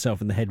guy who hit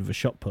himself in the head with a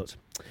shot put.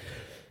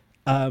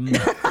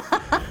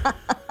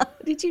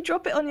 Did you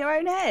drop it on your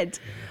own head?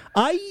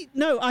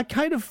 I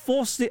kind of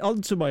forced it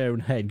onto my own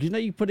head. You know,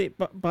 you put it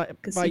by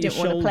Because your you didn't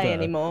shoulder. want to play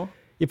anymore.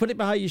 You put it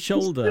behind your You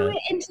shoulder. threw it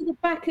into the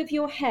back of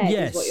your head.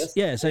 Yes, is what you're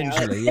saying. yeah,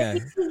 essentially, yeah.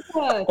 This is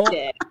worth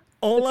it.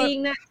 All For I,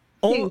 being that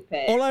all,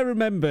 stupid. all I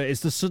remember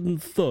is the sudden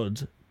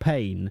thud,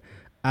 pain,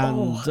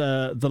 and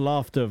the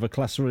laughter of a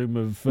classroom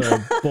of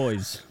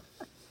boys.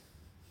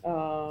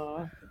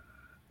 Oh,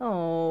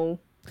 Oh.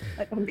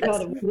 I'm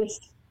glad of this.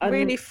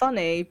 Really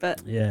funny,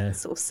 but Yeah.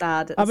 sort of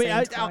sad at the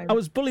same time. I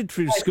was bullied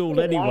through school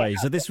anyway,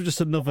 so this was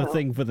just another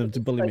thing for them to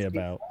bully me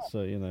about.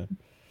 So you know,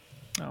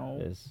 Oh.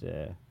 it's,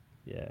 yeah.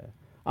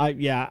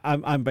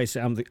 I'm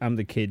basically I'm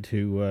the kid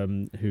who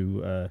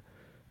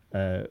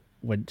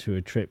went to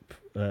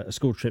a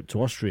school trip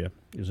to Austria.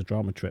 It was a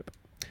drama trip,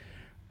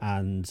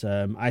 and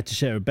I had to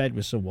share a bed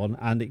with someone,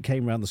 and it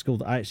came around the school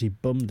that I actually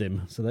bummed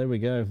him. So there we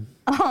go.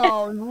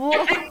 Oh,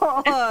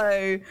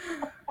 whoa.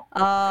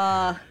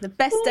 The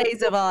best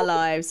days of our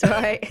lives,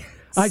 right?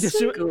 I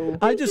just remember,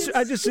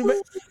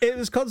 it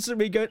was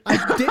constantly going.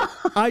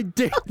 I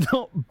did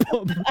not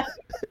bum.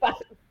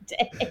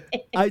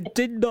 I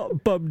did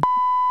not bum.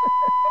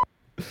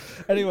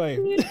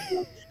 Anyway.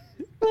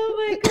 Oh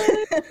my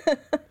god!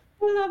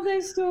 I love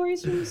those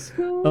stories from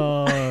school.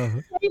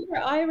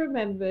 I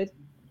remembered,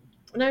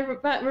 and I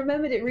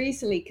remembered it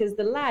recently because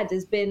the lad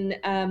has been.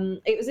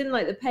 It was in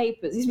like the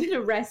papers. He's been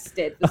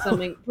arrested for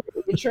something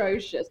pretty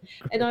atrocious,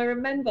 and I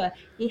remember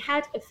he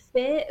had a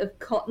fear of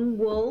cotton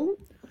wool.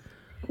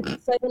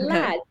 So the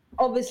lad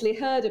obviously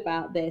heard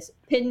about this,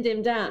 pinned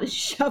him down, and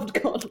shoved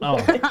cotton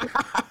wool.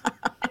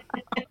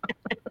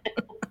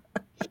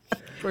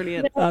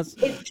 Brilliant. Trust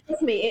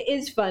me, it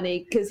is funny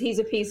because he's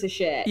a piece of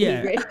shit.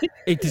 Yeah,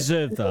 he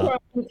deserved that.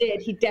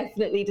 He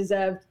definitely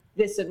deserved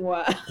this and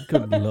worse.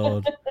 Good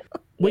Lord.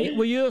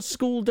 Were your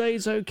school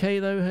days okay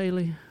though,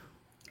 Hayley?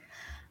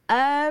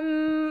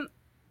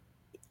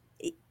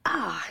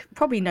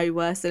 Probably no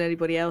worse than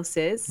anybody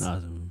else's.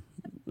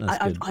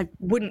 I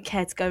wouldn't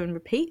care to go and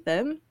repeat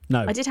them.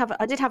 No. I did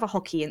have a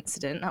hockey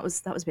incident. That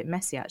was a bit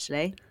messy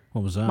actually.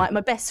 What was that?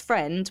 My best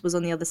friend was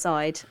on the other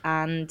side,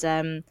 and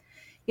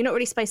you're not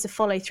really supposed to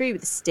follow through with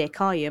the stick,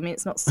 are you? I mean,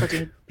 it's not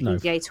studying No.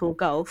 PGA Tour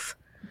golf.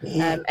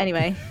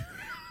 Anyway,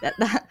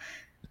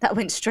 that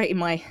went straight in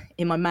my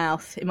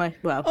mouth, my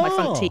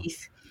front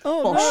teeth.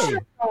 Oh Bosh. no!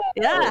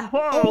 Yeah.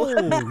 Oh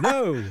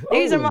no!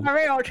 These are my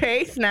real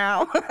teeth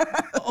now.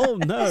 Oh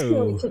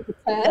no!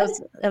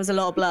 There was a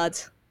lot of blood.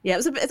 Yeah,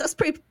 that's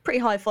pretty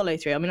high follow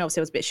through. I mean,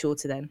 obviously I was a bit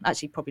shorter then.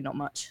 Actually, probably not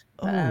much.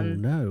 Oh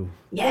no!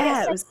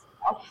 Yeah, it was.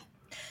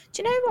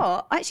 Do you know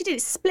what? I actually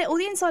did split all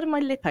the inside of my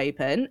lip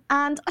open,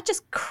 and I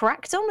just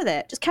cracked on with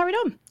it. Just carried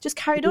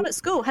on at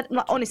school.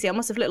 Honestly, I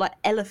must have looked like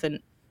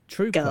elephant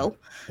True girl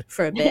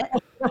for a bit.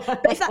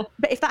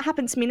 but if that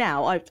happened to me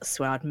now, I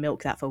swear I'd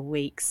milk that for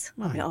weeks.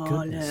 My I'd be,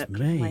 goodness look,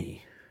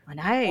 me! I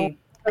know. I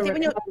think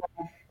when you're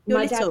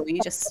little, you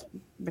just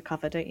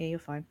recover, don't you? You're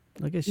fine.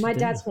 I guess you My do.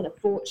 dad spent a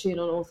fortune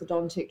on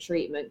orthodontic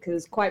treatment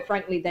because, quite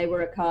frankly, they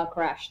were a car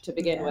crash to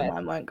begin with.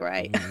 Mine weren't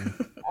great.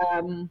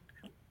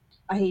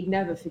 He'd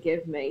never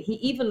forgive me. He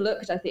even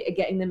looked, I think, at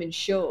getting them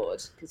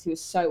insured because he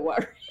was so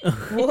worried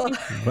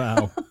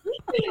Wow.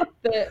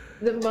 that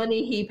the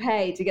money he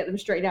paid to get them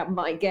straightened out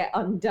might get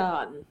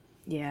undone.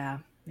 Yeah,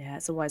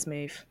 it's a wise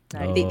move.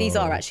 No, these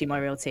are actually my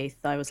real teeth.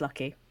 I was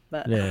lucky,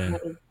 but Yeah.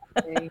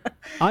 I gone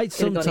either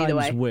sometimes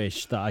way.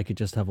 wish that I could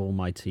just have all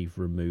my teeth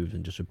removed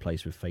and just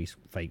replaced with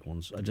fake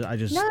ones. I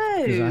just No,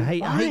 'cause I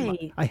hate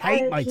my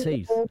Oh,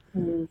 teeth.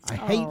 I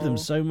hate them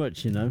so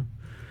much, you know.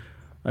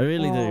 I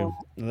really do.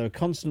 They're a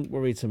constant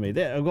worry to me.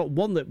 I've got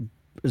one that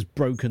has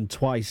broken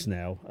twice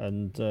now,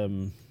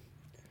 and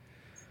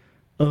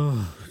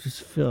I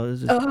just feel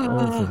it's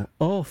just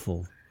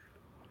awful.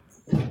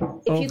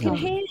 If you can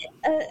hear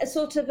a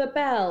sort of a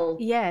bell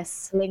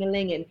yes.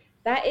 ling-a-linging,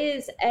 that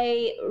is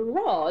a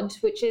rod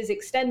which is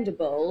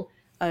extendable,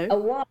 a Oh,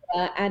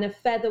 wire, and a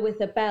feather with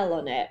a bell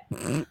on it.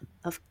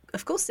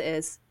 of course it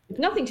is.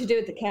 Nothing to do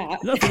with the cat.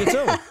 Nothing at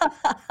all.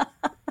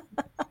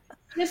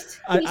 Just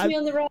I- keeps me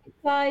on the right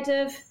side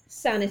of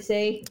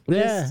sanity.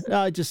 Yeah,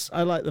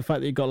 I like the fact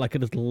that you've got like a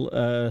little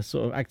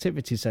sort of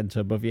activity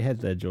centre above your head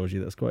there, Georgie.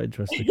 That's quite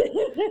interesting.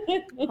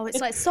 Oh, it's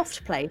like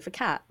soft play for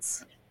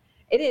cats.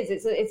 It is.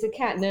 It's a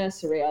cat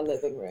nursery, our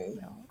living room.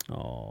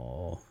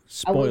 Oh,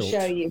 I will spoiled.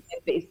 show you,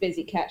 but he's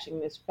busy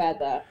catching this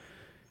feather.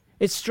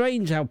 It's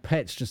strange how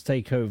pets just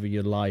take over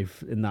your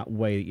life in that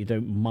way that you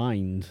don't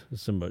mind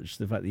so much.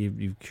 The fact that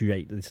you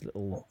create this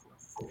little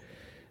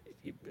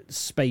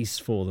space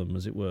for them,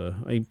 as it were.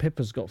 I mean,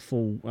 Pippa's got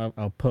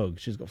our pug.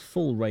 She's got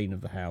full reign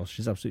of the house.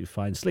 She's absolutely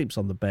fine. Sleeps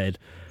on the bed,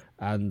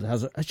 and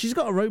she's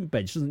got her own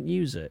bed. She doesn't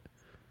use it.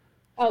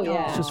 Oh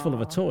yeah. It's just full of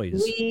her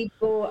toys. We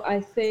bought,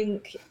 I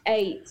think,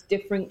 8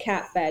 different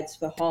cat beds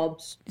for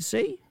Hobbs. You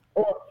see?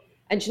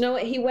 And do you know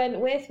what he went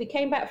with? We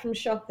came back from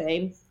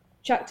shopping,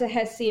 chucked a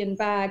Hessian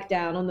bag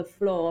down on the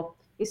floor.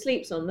 He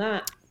sleeps on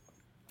that.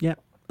 Yeah,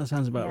 that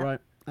sounds about Yeah. right.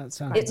 That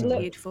sounds It's about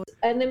right. Beautiful.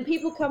 And then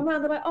people come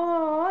around, they're like,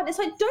 oh, and it's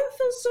like, don't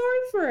feel sorry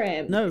for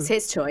him. No, It's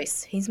his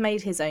choice. He's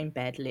made his own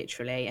bed,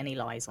 literally, and he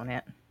lies on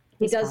it.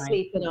 He He's does fine.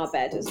 sleep in our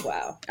bed as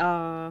well.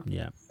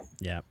 yeah.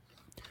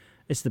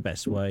 It's the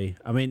best way.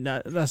 I mean,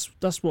 that's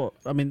what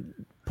I mean.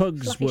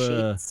 Pugs Fluffy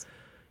were. sheets.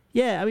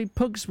 Yeah, I mean,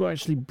 pugs were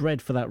actually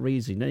bred for that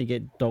reason. Now you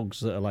get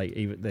dogs that are like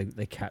either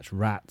they catch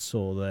rats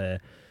or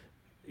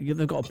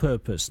they've got a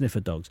purpose. Sniffer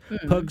dogs.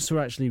 Pugs were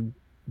actually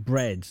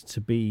bred to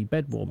be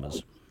bed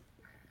warmers.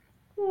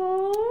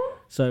 Aww.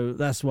 So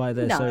that's why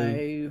they're so.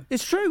 No.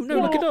 It's true. No,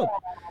 look it up.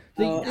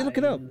 Look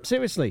it up.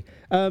 Seriously,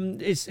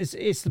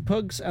 it's the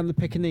pugs and the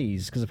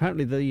Pekingese because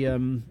apparently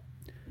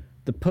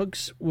the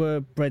pugs were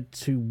bred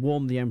to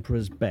warm the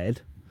emperor's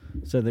bed,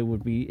 so they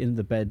would be in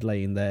the bed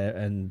laying there,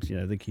 and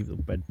they keep the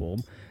bed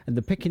warm. And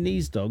the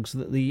Pekingese dogs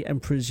that the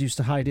emperors used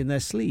to hide in their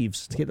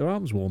sleeves to keep their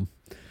arms warm.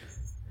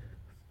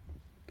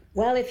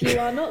 Well, if you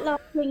are not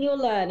laughing, you're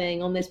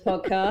learning on this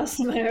podcast.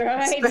 Am I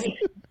right?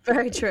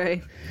 Very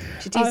true.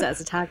 Should use that as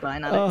a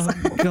tagline, Alex.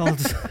 Oh God,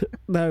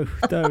 no,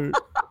 don't.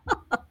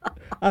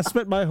 I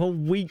spent my whole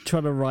week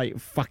trying to write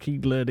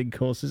fucking learning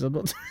courses. I'm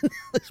not doing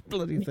this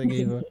bloody thing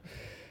either.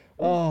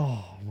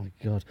 Oh my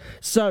God.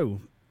 So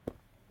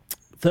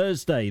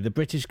Thursday, the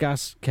British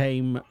Gas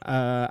came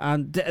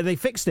and they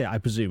fixed it, I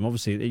presume.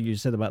 Obviously, you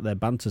said about their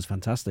banter's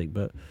fantastic,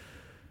 but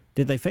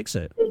did they fix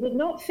it? They did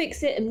not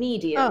fix it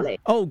immediately.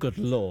 Oh, good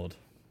Lord.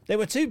 They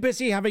were too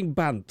busy having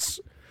bants.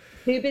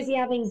 Too busy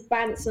having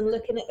bants and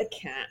looking at the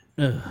cat.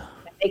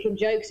 Making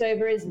jokes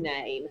over his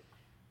name.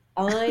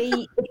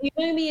 If you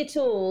know me at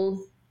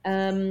all,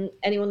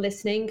 anyone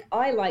listening,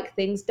 I like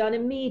things done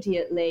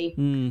immediately.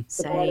 The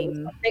boiler was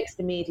Same. not fixed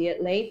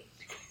immediately.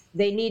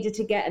 They needed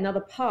to get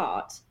another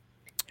part.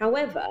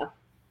 However,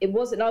 it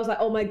wasn't. I was like,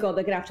 oh my God,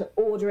 they're going to have to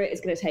order it.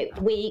 It's going to take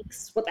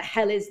weeks. What the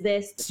hell is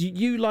this? So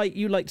you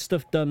like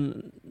stuff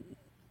done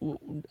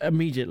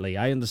immediately.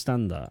 I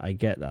understand that. I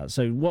get that.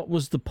 So what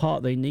was the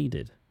part they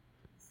needed?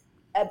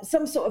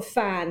 Some sort of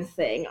fan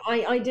thing.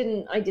 I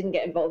didn't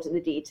get involved in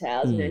the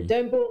details.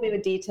 Don't bore me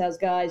with details,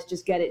 guys.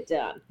 Just get it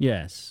done.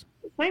 Yes.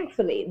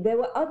 Thankfully, there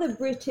were other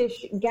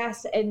British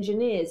gas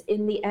engineers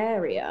in the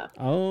area.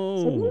 So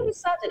all of Oh. a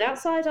sudden,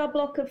 outside our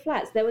block of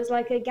flats, there was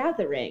like a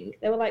gathering.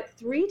 There were like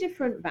 3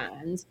 different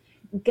vans,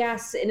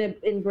 gas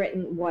in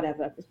Britain,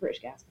 whatever, it's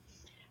British Gas.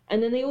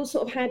 And then they all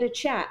sort of had a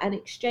chat and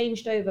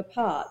exchanged over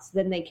parts.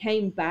 Then they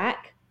came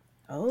back,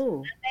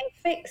 Oh,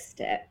 they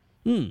fixed it.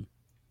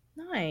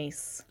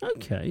 nice.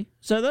 Okay.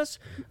 So that's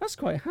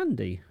quite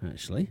handy,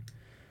 actually.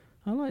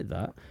 I like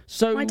that.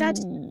 So My dad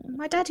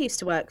used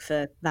to work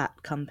for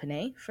that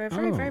company for a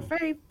very, very,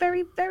 very,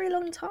 very, very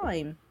long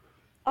time.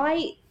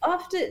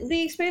 After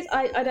the experience,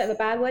 I don't have a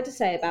bad word to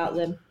say about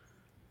them.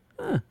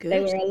 Good. They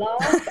were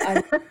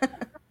alive.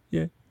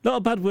 Yeah. Not a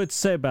bad word to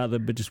say about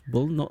them, but just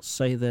will not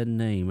say their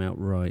name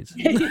outright.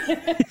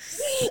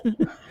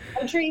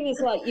 I'm treating this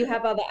like you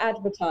have other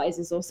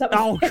advertisers or something.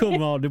 Oh,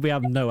 come on. We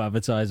have no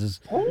advertisers.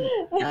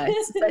 No,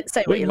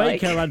 say what We you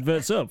make like. our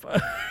adverts up.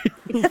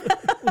 We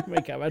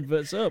make our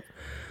adverts up.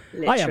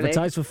 I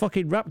advertised for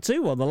fucking Rap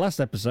 2 on the last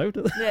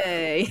episode.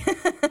 Hey.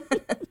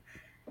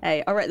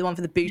 Hey, I wrote the one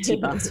for the booty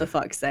bus, for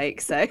fuck's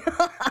sake. So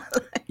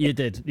You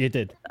did.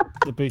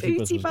 The booty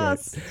bus was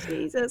bus.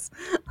 Jesus.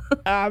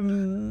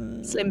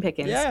 great. Slim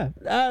pickings. Yeah.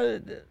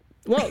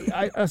 Well,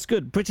 that's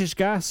good. British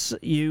Gas,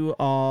 you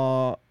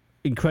are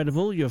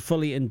incredible. You're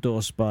fully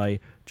endorsed by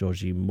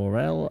Georgie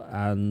Morell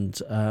and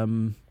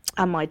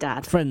my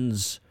dad.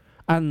 friends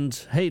and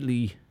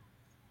Hayley's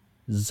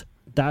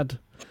dad.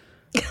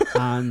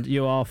 And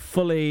you are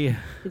fully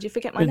Did you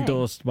forget my name?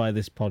 endorsed by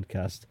this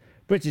podcast.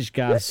 British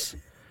Gas.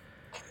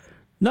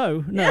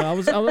 No, I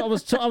was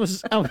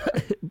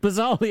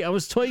bizarrely, I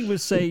was toying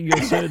with saying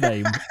your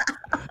surname,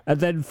 and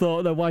then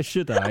thought, no, why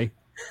should I?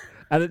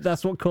 And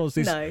that's what caused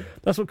this. No.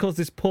 That's what caused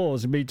this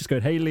pause, and me just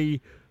going,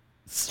 Hayley.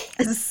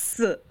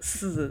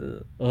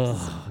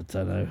 Oh, I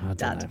don't know.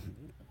 Dad.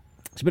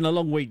 It's been a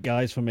long week,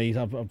 guys, for me.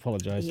 I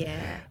apologise.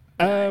 Yeah.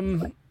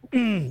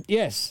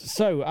 Yes.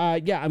 So,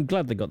 I'm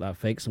glad they got that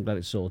fixed. I'm glad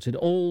it's sorted.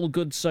 All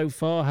good so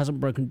far. Hasn't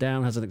broken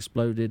down. Hasn't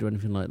exploded or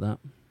anything like that.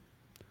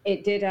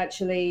 It did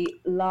actually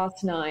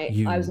last night.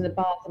 I was in the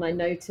bath and I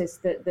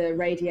noticed that the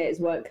radiators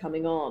weren't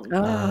coming on.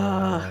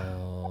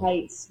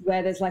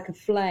 Where there's like a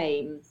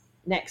flame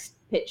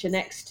picture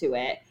next to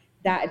it,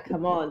 that had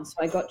come on. So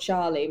I got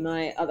Charlie,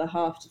 my other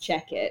half, to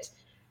check it.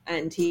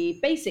 And he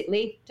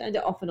basically turned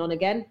it off and on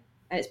again.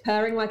 And it's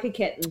purring like a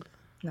kitten.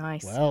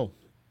 Nice. Well,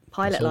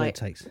 Pilot that's all light. it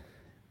takes.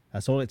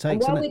 That's all it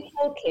And takes, while isn't we're it?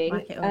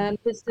 talking,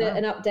 just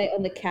an update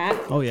on the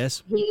cat. Oh,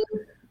 yes. He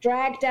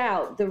dragged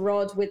out the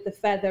rod with the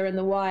feather and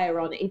the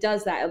wire on it. He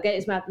does that. He'll get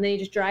his mouth and then he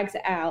just drags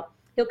it out.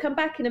 He'll come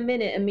back in a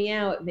minute and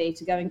meow at me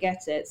to go and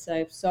get it.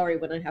 So sorry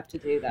when I have to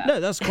do that. No,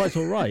 that's quite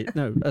all right.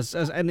 No,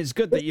 and it's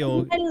good that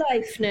you're. My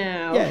life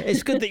now. Yeah,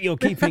 it's good that you're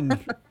keeping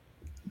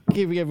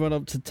everyone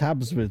up to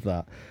tabs with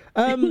that.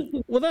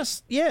 Well,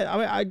 that's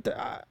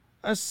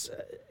that's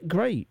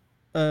great.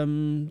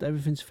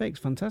 Everything's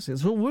fixed. Fantastic.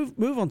 So we'll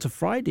move on to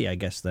Friday, I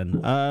guess.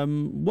 Then,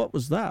 what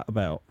was that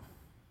about?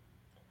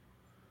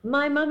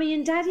 My mummy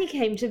and daddy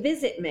came to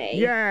visit me.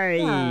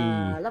 Yay!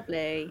 Ah,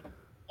 lovely.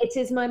 It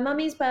is my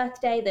mummy's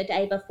birthday the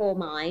day before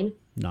mine.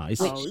 Nice.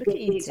 Oh, look at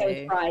you was on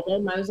two. Friday.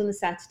 Mine was on the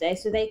Saturday,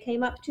 so they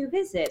came up to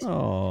visit. It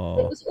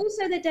Oh, was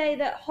also the day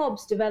that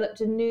Hobbs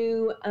developed a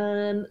new,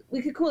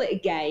 we could call it a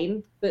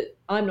game, but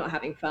I'm not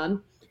having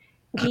fun.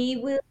 He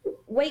will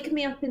wake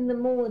me up in the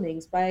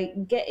mornings by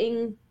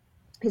getting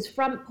his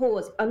front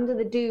paws under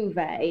the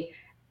duvet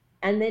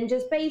and then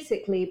just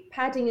basically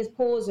padding his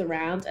paws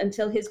around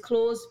until his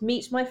claws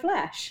meet my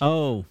flesh.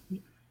 oh,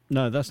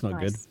 no, that's not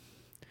good. Nice.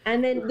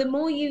 And then the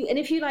more and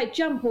if you like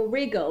jump or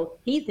wriggle,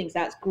 he thinks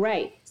that's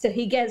great. So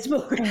he gets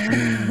more.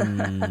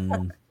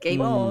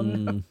 Game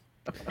on.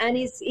 And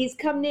he's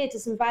come near to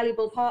some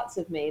valuable parts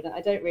of me that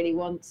I don't really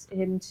want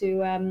him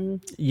to,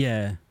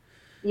 Yeah,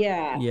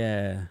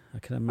 yeah. I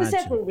can For imagine.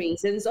 several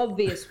reasons,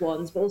 obvious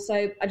ones, but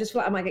also I just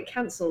feel like I might get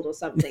cancelled or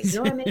something. You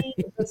know what I mean?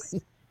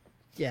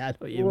 Yeah, I know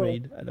what you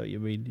mean. I know what you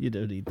mean. You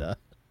don't need that.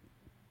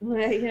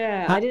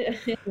 Yeah, I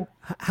didn't.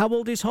 How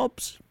old is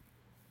Hobbs?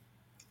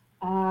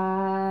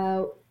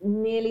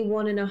 Nearly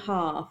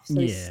 1.5, so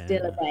he's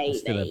still a baby.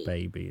 Still a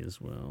baby as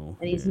well.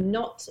 And he's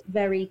not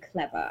very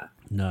clever.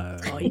 No.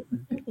 Oh, you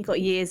got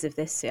years of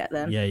this yet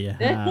then. Yeah, you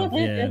have.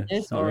 Yeah.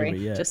 It's not Sorry, over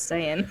yet. just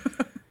saying.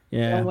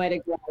 Yeah. Long way to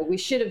go. We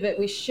should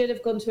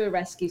have gone to a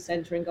rescue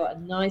centre and got a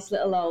nice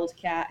little old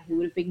cat who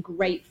would have been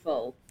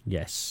grateful.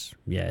 Yes,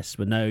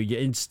 but no.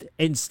 You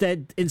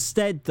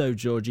instead, though,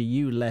 Georgie,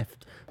 you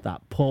left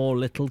that poor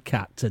little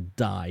cat to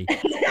die.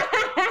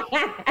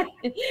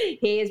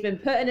 He has been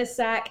put in a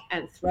sack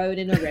and thrown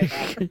in a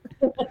river.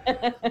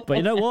 But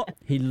you know what?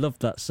 He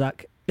loved that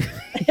sack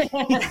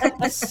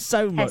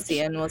so much.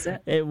 Hessian, was it?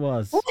 It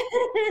was.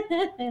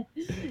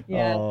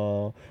 Yeah.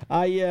 Oh,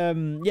 I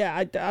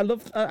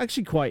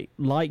actually quite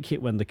like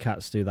it when the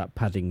cats do that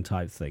padding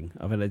type thing.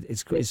 I mean,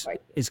 it's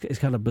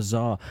kind of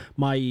bizarre.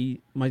 My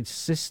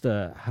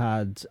sister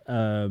had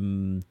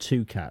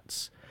 2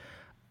 cats,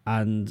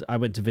 and I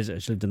went to visit her.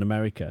 She lived in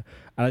America,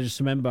 and I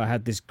just remember I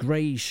had this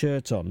grey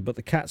shirt on, but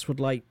the cats would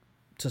like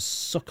to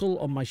suckle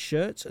on my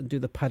shirt and do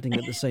the padding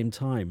at the same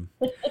time.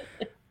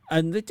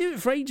 And they do it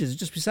for ages. I'd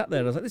just be sat there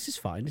and I was like, this is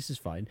fine.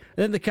 And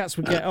then the cats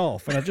would get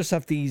off and I'd just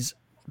have these,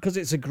 because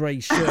it's a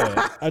grey shirt,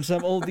 I'd just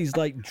have all these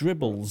like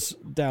dribbles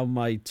down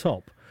my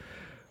top.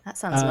 That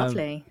sounds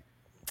lovely.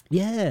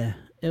 Yeah,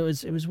 it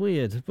was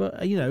weird.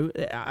 But, you know,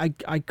 I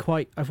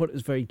thought it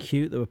was very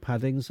cute. They were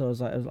padding, so I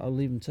was like, I'll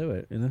leave them to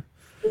it, you know?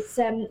 It's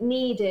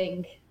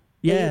kneading.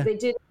 Yeah. They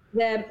do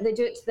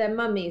it to their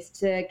mummies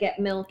to get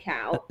milk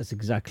out. That's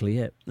exactly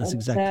it. So they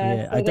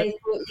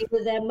thought you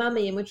were their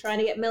mummy and were trying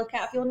to get milk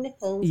out of your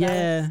nipples.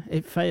 Yeah,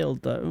 it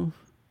failed though.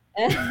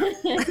 Yeah,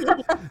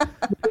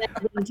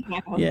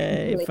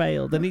 it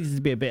failed. They needed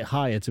to be a bit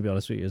higher, to be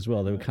honest with you, as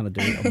well. They were kind of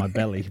doing it on my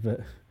belly,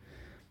 but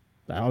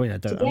I mean, I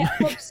don't know.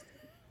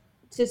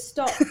 To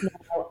stop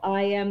now,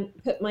 I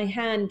put my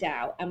hand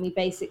out and we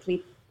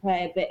basically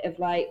play a bit of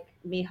like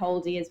me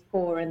holding his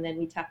paw and then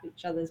we tap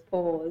each other's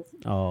paws.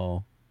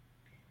 Oh.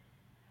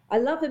 I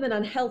love him an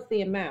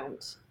unhealthy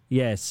amount.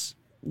 Yes.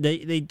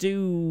 They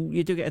do.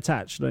 You do get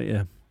attached, don't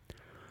you?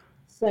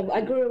 So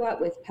I grew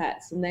up with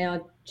pets, and they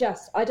are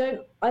just. I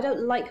don't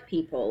like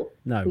people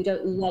who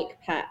don't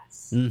like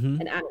pets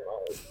and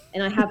animals,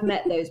 and I have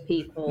met those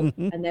people,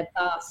 and they're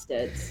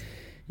bastards.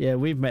 Yeah,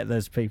 we've met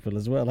those people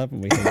as well,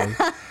 haven't we?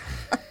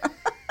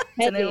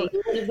 Haley,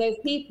 you're one of those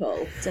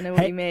people. Don't know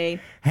what you mean.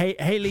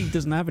 Haley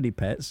doesn't have any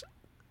pets.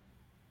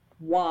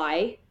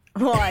 Why?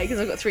 Why? Because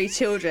I've got 3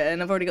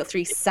 children. I've already got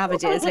 3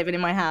 savages living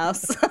in my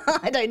house.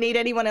 I don't need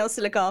anyone else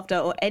to look after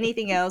or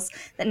anything else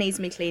that needs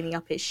me cleaning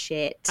up his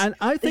shit. And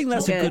I think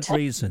that's a good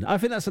reason. I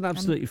think that's an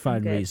absolutely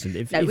fine reason.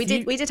 We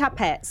did have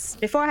pets.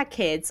 Before I had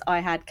kids, I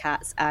had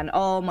cats, and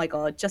oh my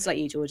god, just like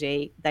you,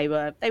 Georgie, they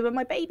were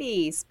my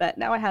babies. But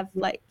now I have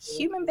like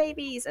human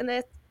babies, and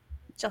they're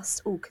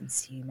just all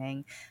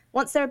consuming.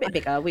 Once they're a bit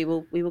bigger, we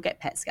will get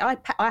pets. I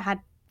had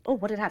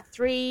what did I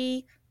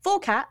have? 4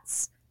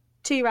 cats,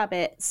 2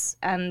 rabbits,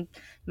 and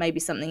maybe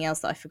something else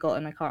that I've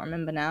forgotten. I can't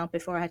remember now.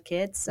 Before I had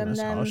kids, and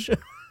then harsh.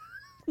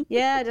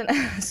 yeah, I don't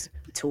know,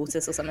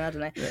 tortoise or something. I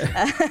don't know.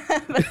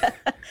 Yeah.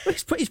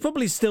 He's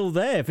probably still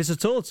there if it's a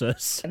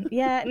tortoise.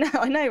 Yeah, no,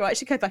 I know, right? I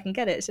should go back and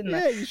get it, shouldn't I?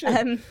 Yeah, you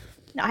should.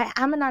 I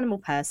am an animal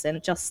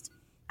person, just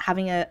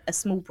having a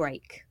small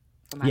break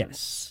from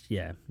animals.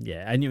 Yes,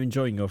 yeah, and you're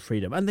enjoying your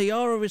freedom, and they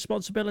are a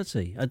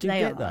responsibility. I do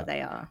get that.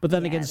 They are. But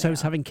then again, so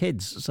is having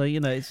kids. So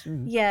it's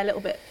yeah, a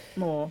little bit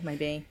more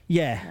maybe.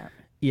 Yeah,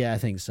 I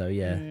think so.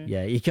 Yeah,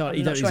 yeah. You can't.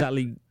 You don't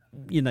exactly.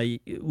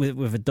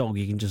 With a dog,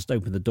 you can just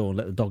open the door and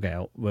let the dog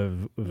out.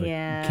 With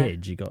a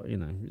kid, you got. I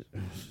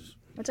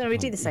don't know. We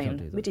do the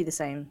same. We do the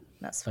same.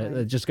 That's fine.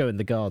 They just go in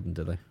the garden,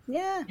 do they?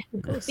 Yeah,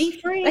 of course. Be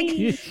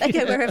free. They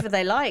go wherever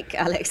they like,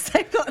 Alex.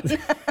 They've got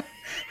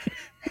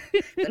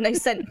no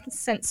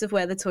sense of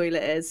where the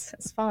toilet is.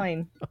 It's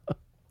fine.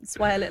 That's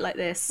why I look like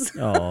this.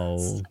 Oh,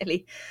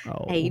 slightly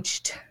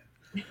aged.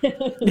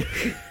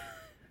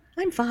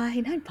 I'm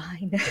fine.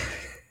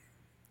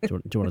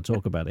 Do you want to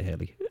talk about it,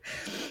 Haley?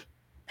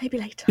 Maybe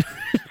later.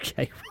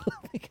 Okay.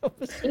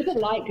 Leave a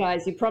like,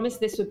 guys. You promised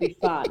this would be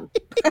fun.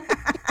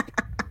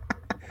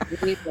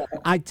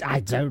 I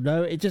don't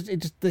know. It just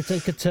they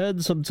take a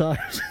turn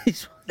sometimes.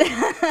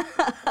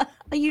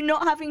 Are you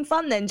not having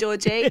fun then,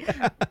 Georgie?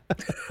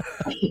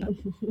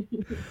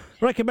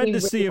 Recommend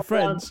this to your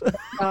friends.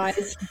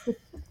 Guys.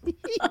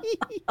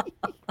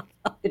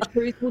 The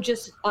truth will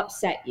just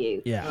upset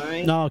you. Yeah. All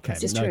right? No, okay.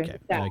 This is true.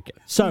 Okay.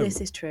 So this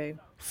is true.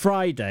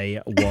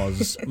 Friday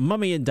was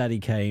Mummy and Daddy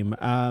came.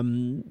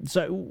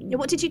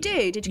 What did you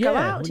do? Did you go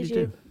out? What did you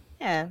do?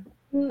 Yeah.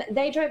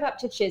 They drove up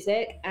to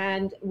Chiswick,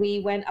 and we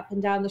went up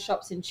and down the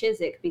shops in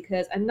Chiswick,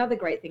 because another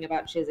great thing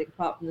about Chiswick,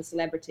 apart from the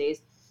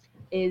celebrities,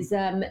 is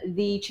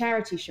the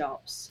charity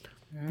shops.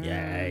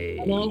 Yay.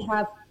 And I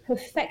have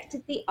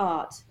perfected the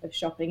art of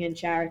shopping in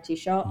charity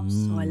shops.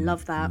 Oh, I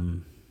love that.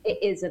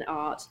 It is an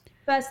art.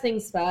 First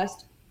things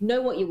first,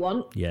 know what you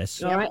want.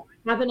 Yes. All right.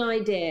 Have an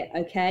idea,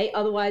 okay?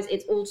 Otherwise,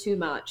 it's all too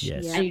much.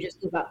 Yes. And you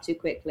just give up too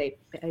quickly.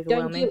 Bit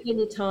Don't do it when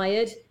you're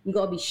tired. You've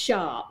got to be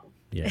sharp.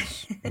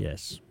 Yes.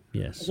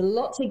 There's a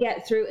lot to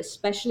get through,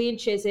 especially in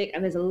Chiswick,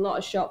 and there's a lot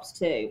of shops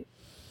too.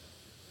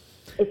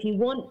 If you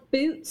want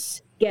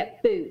boots,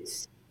 get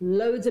boots.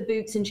 Loads of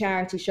boots in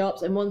charity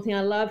shops. And one thing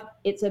I love,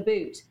 it's a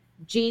boot.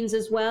 Jeans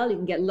as well. You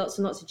can get lots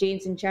and lots of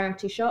jeans in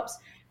charity shops.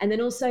 And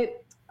then also,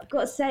 I've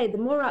got to say, the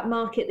more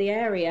upmarket the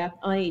area,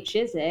 i.e.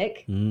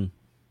 Chiswick,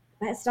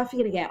 better stuff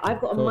you're going to get.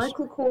 I've got a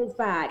Michael Kors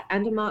bag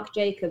and a Marc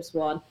Jacobs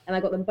one, and I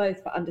got them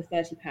both for under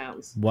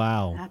 £30.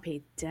 Wow.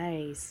 Happy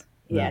days.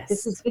 Yes.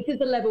 This is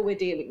the level we're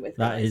dealing with.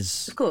 That guys.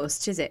 is... Of course,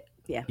 Chiswick.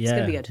 Yeah, it's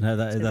going to be good. No,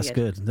 that's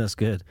good. That's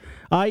good.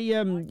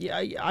 I'm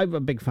a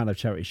big fan of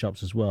charity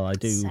shops as well. I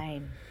do.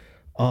 Same.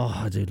 Oh,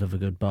 I do love a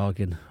good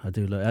bargain. I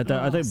do. I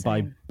don't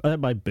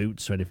buy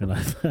boots or anything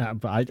like that.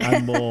 But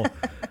I'm more.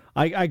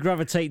 I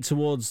gravitate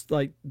towards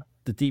like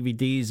the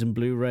DVDs and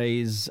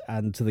Blu-rays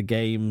and to the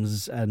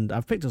games, and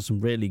I've picked up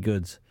some really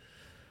good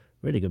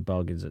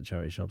bargains at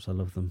charity shops. I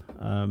love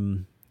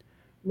them.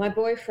 My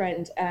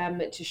boyfriend,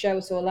 to show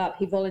us all up,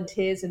 he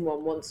volunteers in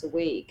one once a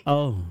week.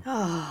 Oh.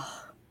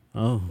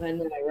 I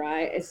know,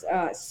 right? It's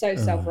so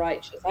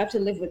self-righteous. I have to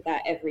live with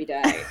that every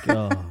day.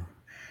 Oh.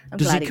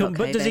 Does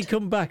he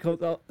come back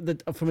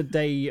from a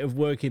day of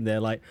working there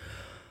like,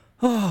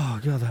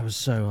 oh God, that was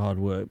so hard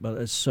work, but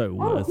it's so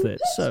worth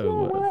it.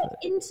 So worth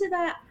it. Into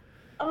that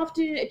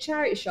afternoon at a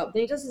charity shop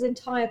than he does his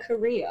entire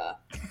career.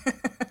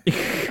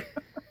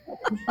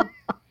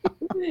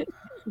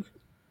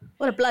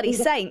 What a bloody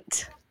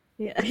saint.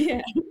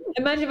 Yeah.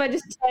 Imagine if I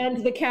just turned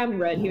to the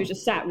camera and he was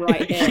just sat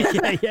right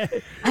here. yeah.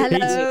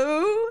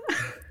 Hello.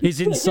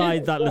 He's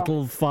inside that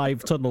little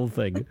 5-tunnel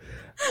thing.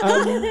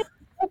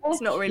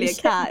 It's not really a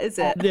cat, is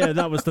it? Yeah,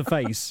 that was the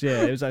face.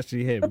 Yeah, it was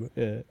actually him.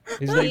 Yeah.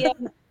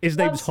 His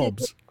name's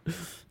Hobbs.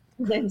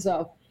 His name's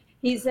Hobbs.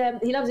 He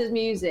loves his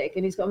music,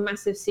 and he's got a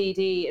massive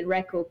CD and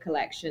record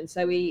collection.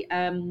 So he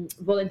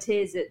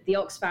volunteers at the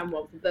Oxfam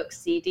one for books,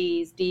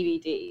 CDs,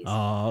 DVDs.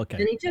 Oh, okay.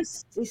 And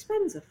he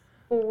spends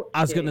fortune.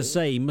 I was going to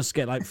say, he must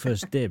get like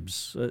first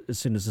dibs as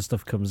soon as the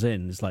stuff comes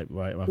in. It's like,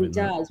 right, I'm having He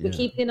does. that. We're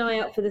keeping an eye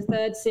out for the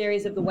 3rd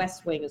series of The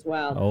West Wing as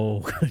well.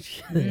 Oh,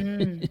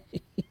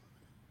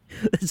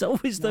 there's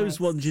always those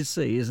ones you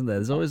see, isn't there?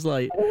 There's always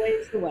like,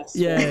 Always The West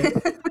Wing. yeah.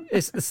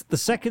 it's the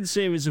 2nd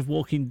series of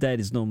Walking Dead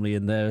is normally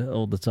in there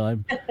all the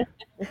time.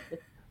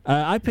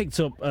 I picked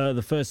up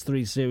the first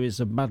 3 series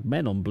of Mad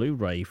Men on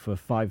Blu-ray for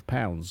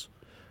 £5.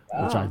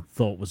 Which I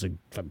thought was a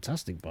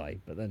fantastic buy,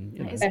 but then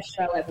Best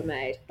show ever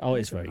made. Oh,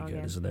 it's very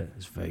good, isn't it?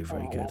 It's very,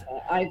 very good.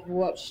 I've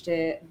watched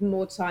it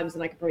more times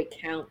than I can probably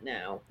count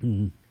now,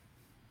 and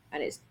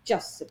it's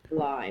just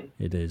sublime.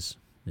 It is.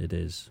 It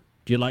is.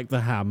 Do you like the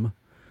ham?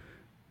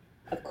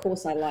 Of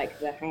course, I like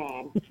the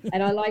ham,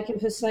 and I like him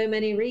for so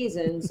many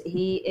reasons.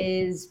 He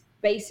is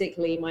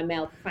basically my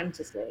male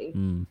fantasy,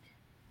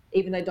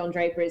 even though Don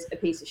Draper is a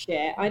piece of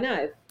shit. I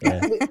know.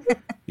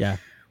 Yeah.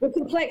 We're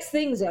complex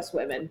things, us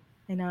women.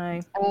 I know.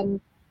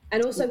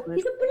 And also, he's a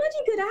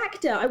bloody good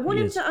actor. I want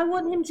him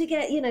to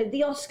get,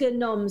 the Oscar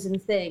noms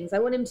and things. I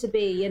want him to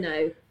be,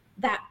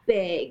 that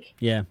big.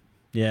 Yeah.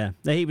 Yeah.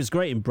 He was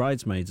great in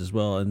Bridesmaids as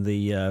well, and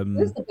the It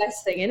was the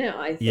best thing in it,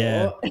 I thought.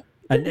 Yeah.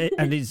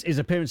 and his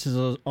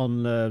appearances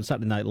on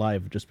Saturday Night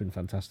Live have just been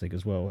fantastic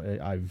as well.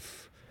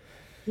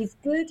 He's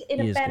good in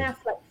a Ben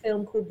Affleck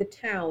film called The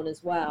Town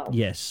as well.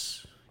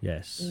 Yes.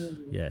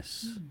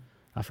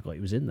 I forgot he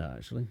was in that,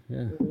 actually.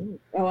 Yeah.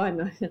 Oh,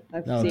 I've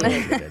seen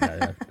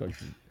it.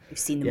 You've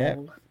seen them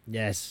all.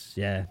 Yes,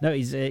 yeah. No,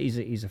 he's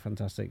a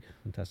fantastic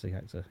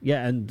actor.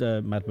 Yeah, and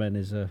Mad Men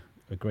is a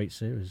great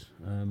series.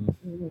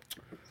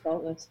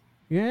 Faultless.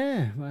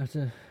 Yeah, I have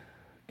to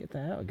get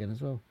that out again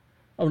as well.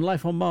 Oh, and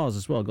Life on Mars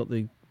as well. I got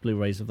the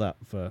Blu-rays of that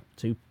for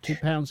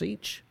 £2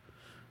 each.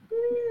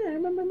 Oh, yeah, I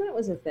remember when that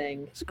was a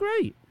thing. It's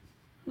great.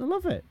 I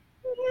love it.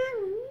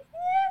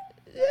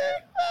 Yeah,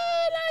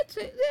 I liked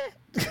it.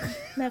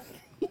 Yeah.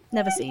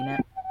 Never seen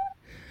it.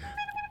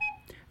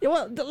 Yeah,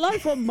 well, the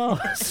Life on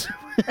Mars.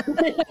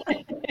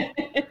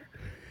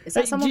 Is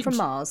that someone from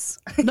Mars?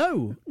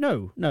 No.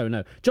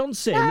 John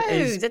Sim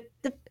is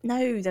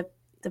no.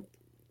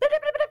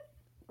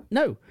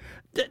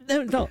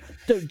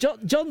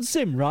 John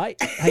Sim,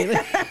 right? Hayley?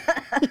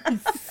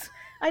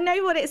 I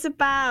know what it's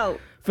about.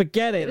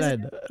 Forget it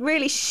then.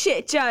 Really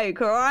shit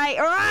joke. All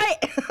right.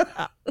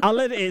 I'll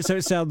edit it so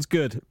it sounds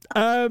good.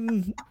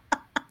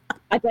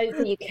 I don't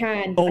think you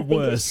can. Or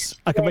worse.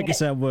 I can make it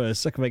sound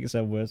worse. I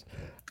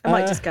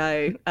might just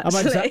go.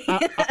 Actually,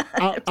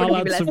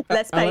 I'll be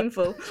less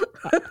painful.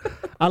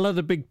 I'll add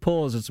a big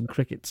pause and some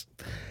crickets.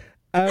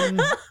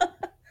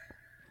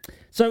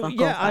 So Fuck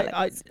yeah,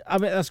 off, I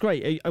mean that's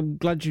great. I'm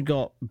glad you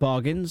got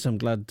bargains. I'm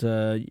glad,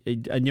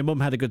 and your mum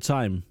had a good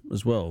time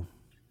as well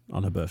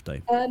on her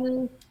birthday.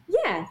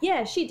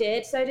 Yeah, she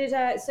did. So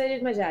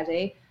did my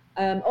daddy.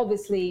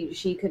 Obviously,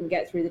 she couldn't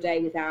get through the day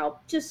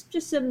without just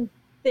some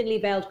thinly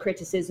veiled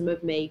criticism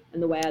of me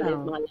and the way I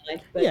live my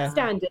life. But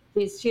standard,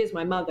 she is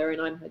my mother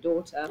and I'm her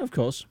daughter. Of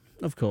course,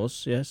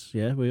 yes,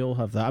 yeah, we all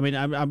have that. I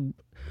mean,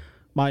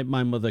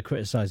 my mother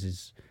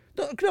criticizes,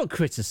 not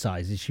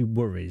criticizes, she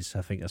worries.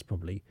 I think that's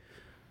probably.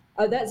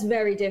 Oh, that's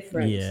very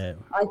different. Yeah,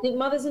 I think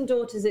mothers and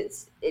daughters,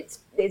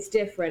 it's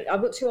different.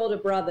 I've got 2 older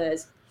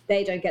brothers.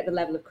 They don't get the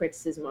level of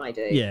criticism I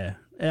do. Yeah,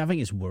 I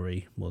think it's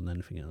worry more than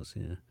anything else.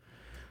 Yeah.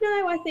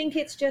 No, I think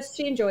it's just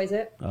she enjoys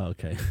it. Oh,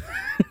 okay.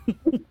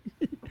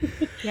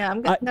 Yeah,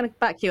 I'm going to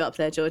back you up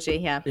there, Georgie.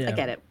 Yeah, I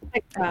get it.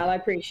 Thanks, Val. I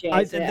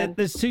appreciate it.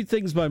 There's 2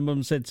 things my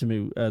mum said to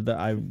me that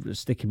I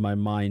stick in my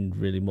mind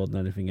really more than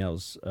anything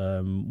else.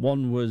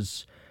 One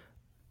was,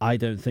 I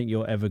don't think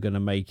you're ever going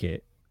to make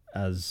it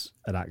as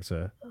an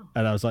actor.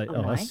 And I was like,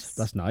 nice.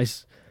 That's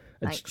nice.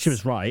 And she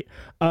was right.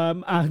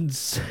 And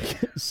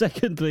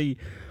secondly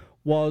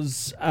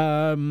was, but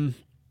I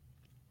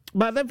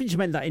don't think she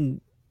meant that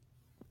in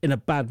a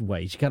bad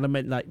way. She kind of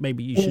meant like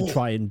maybe you should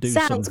try and do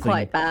something. Sounds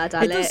quite bad,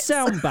 Alex. It does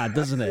sound bad,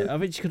 doesn't it? I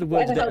mean, she could have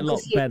worked it a lot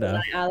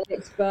better.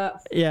 Alex,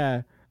 but...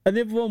 Yeah. And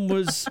the other one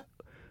was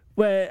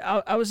where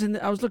I was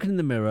looking in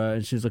the mirror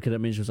and she was looking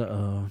at me and she was like,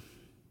 "Oh,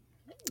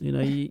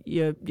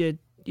 you're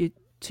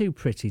too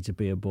pretty to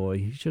be a boy.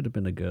 You should have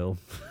been a girl."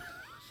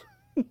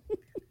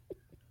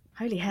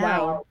 Holy hell.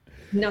 Wow.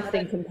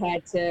 Nothing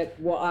compared to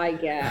what I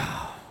get.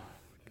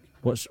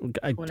 What's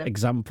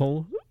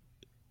example?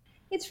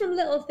 It's from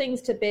little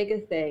things to bigger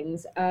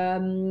things.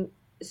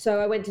 So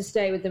I went to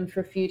stay with them for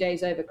a few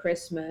days over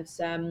Christmas.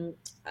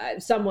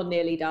 Someone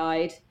nearly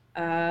died.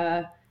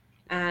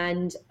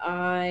 And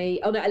I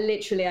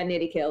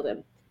nearly killed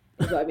him.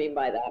 That's what I mean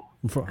by that.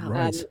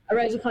 Right. I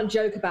realize you can't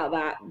joke about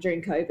that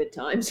during COVID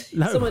times.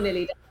 No. Someone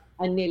nearly died.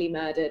 I nearly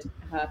murdered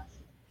her.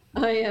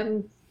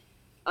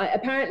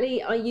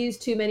 Apparently I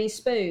used too many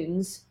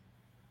spoons.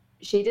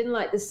 She didn't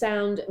like the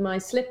sound my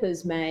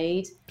slippers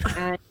made,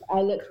 and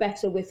I look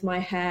better with my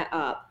hair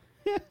up.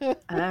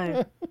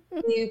 Oh.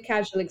 Few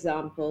casual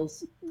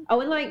examples.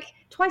 Oh, and like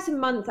twice a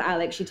month,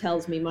 Alex, she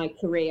tells me my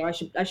career. I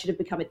should have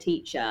become a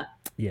teacher.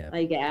 Yeah.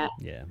 I get.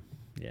 Yeah.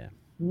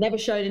 Never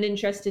shown an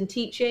interest in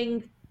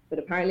teaching. but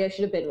apparently I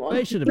should have been one.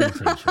 They should have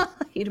been a teacher.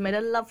 You'd have made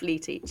a lovely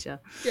teacher.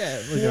 Yeah,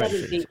 what a great Lovely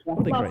teacher. teacher.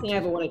 What a Last great thing I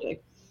ever teacher. want to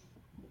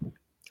do.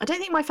 I don't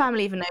think my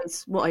family even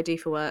knows what I do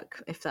for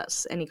work, if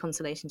that's any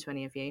consolation to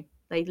any of you.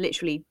 They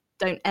literally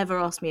don't ever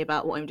ask me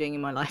about what I'm doing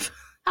in my life.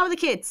 How are the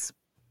kids?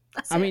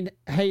 That's I it. mean,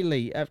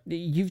 Hayley,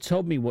 you've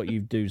told me what you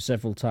do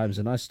several times,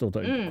 and I still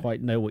don't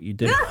quite know what you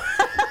do.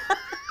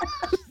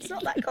 It's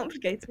not that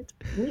complicated.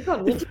 Oh my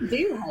God, what do you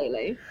do,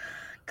 Hayley?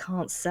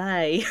 Can't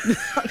say.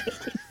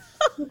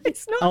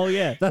 It's not. Oh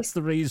yeah, that's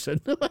the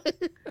reason.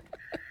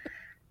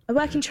 I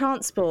work in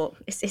transport.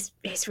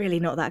 It's really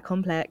not that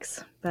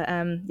complex. But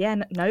yeah,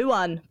 no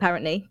one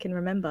apparently can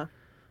remember.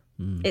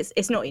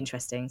 It's not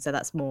interesting, so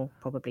that's more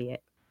probably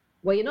it.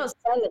 Well, you're not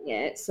selling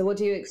it, so what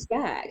do you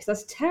expect?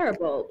 That's a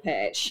terrible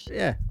pitch.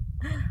 Yeah.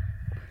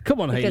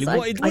 Come on, Because Hayley.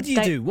 I What do you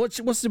don't- do?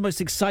 What's the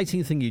most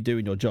exciting thing you do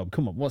in your job?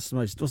 Come on. What's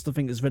the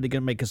thing that's really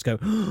going to make us go,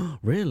 oh,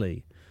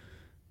 really?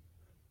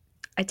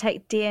 I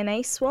take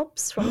DNA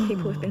swabs from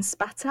people who've been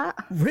spat at.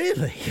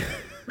 Really?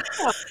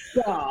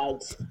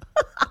 God.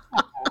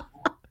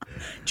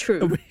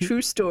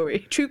 True story,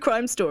 true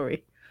crime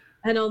story.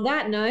 And on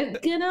that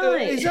note, good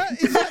night. Is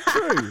that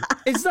true?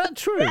 Is that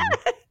true?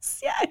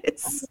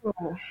 Yes.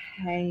 Oh,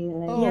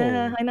 Hayley. Oh,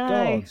 Yeah, I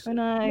know. God. I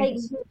know.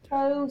 Makes me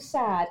so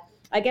sad.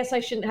 I guess I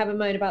shouldn't have a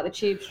moan about the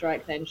tube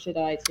strike then, should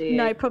I, to you?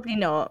 No, probably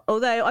not.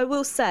 Although I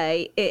will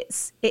say it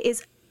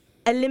is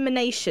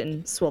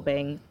elimination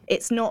swabbing.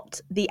 It's not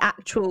the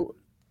actual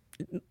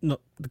Not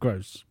the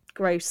gross.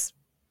 gross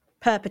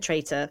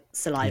perpetrator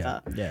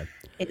saliva. Yeah.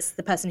 It's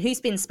the person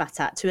who's been spat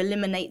at to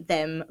eliminate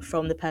them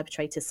from the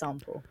perpetrator's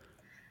sample.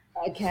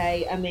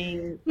 Okay, I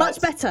mean... Much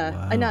that's- better,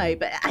 I know,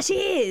 but it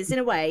actually is in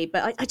a way.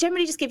 But I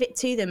generally just give it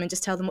to them and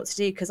just tell them what to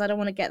do because I don't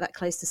want to get that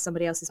close to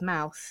somebody else's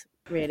mouth,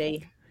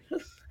 really.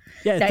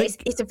 Yeah. No,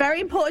 it's a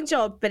very important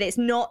job, but it's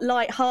not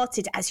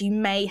light-hearted, as you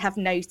may have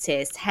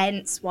noticed.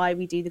 Hence why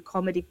we do the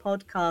comedy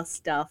podcast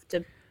stuff, to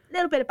a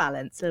little bit of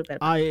balance, a little bit of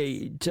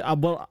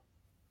balance.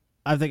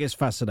 I think it's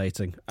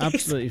fascinating.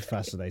 Absolutely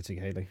fascinating,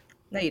 Hayley.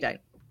 No, you don't.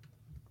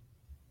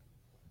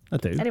 I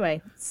do.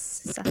 Anyway,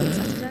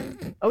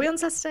 Saturday. Are we on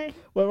Saturday?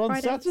 We're on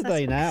Friday,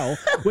 Saturday now,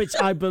 which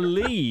I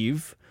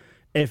believe,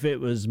 if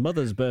it was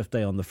Mother's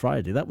birthday on the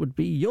Friday, that would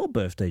be your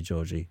birthday,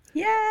 Georgie.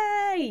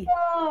 Yay!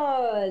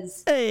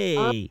 Was.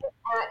 Hey.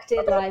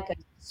 Acted like a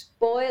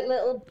spoiled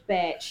little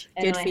bitch.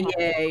 And Good I for had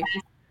the you.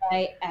 best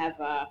day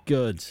ever.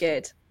 Good.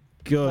 Good.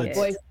 Good.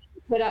 Boys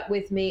put up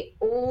with me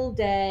all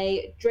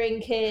day,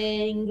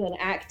 drinking and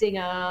acting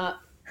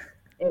up.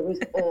 It was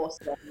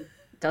awesome.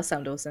 Does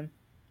sound awesome.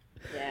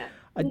 Yeah.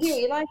 I You do just-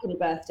 what you like on your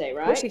birthday, Of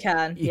right? course you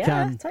can. You yeah,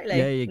 can. totally.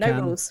 Yeah, you no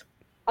can. rules.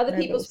 Other No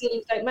people's rules.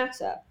 feelings don't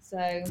matter. So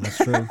That's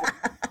true.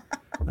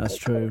 That's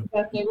true.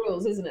 birthday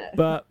rules, isn't it?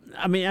 But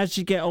I mean, as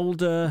you get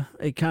older,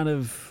 it kind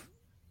of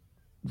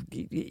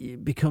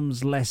it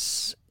becomes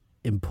less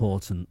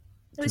important.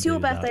 It was to your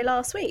do that. birthday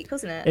last week,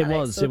 wasn't it? It Alex?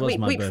 was. Or It was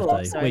my week birthday.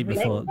 Before, sorry. Week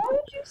before. Why would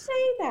you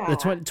say that? The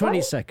 22nd. Why would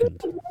you say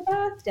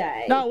my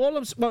birthday. No,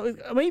 well,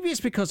 maybe it's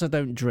because I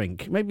don't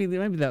drink. Maybe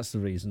that's the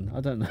reason.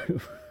 I don't know.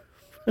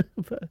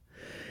 But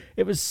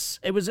it was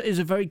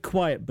a very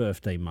quiet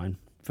birthday, mine.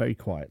 Very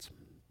quiet.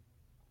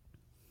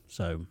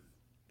 So,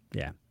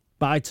 yeah.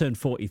 But I turned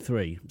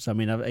 43, so I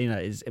mean,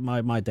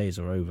 my days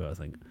are over. I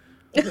think.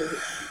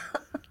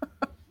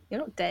 You're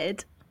not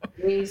dead.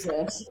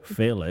 Jesus.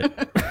 Feel it.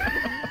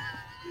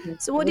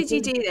 So what did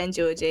you do then,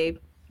 Georgie?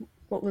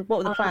 What were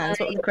the plans?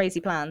 What were the crazy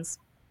plans?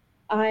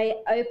 I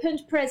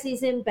opened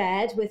Prezzies in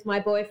bed with my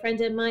boyfriend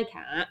and my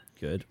cat.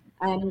 Good.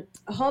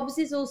 Hobbs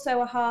is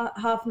also a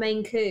half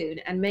Maine Coon,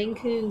 and Maine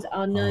Coons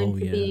are known Oh,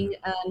 for yeah. being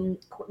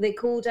they're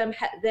called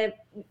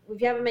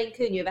if you have a Maine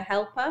Coon, you have a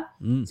helper.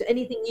 So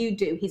anything you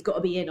do, he's got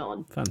to be in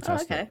on. Oh,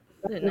 Fantastic. okay.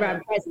 I didn't know Around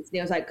that. presents, and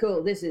I was like,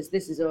 "Cool, this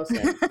is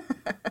awesome."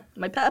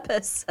 My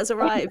purpose has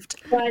arrived.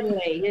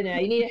 Finally, you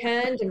need a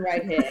hand, and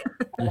right here.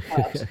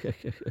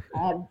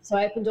 So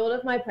I opened all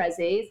of my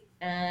Prezzies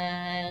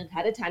and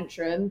had a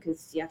tantrum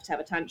because you have to have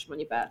a tantrum on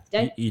your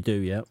birthday. You do,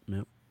 yeah.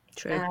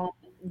 True.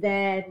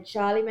 Then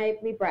Charlie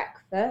made me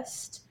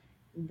breakfast.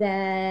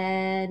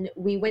 Then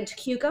we went to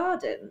Kew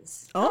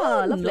Gardens.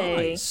 Oh,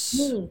 lovely. Nice.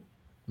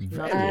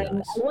 Very I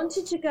nice.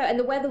 wanted to go, and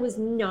the weather was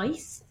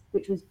nice,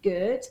 which was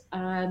good.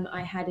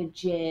 I had a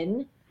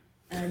gin,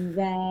 and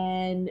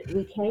then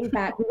we came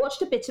back. We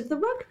watched a bit of the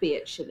rugby,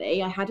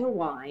 actually. I had a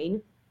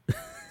wine.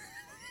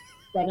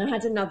 Then I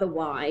had another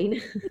wine.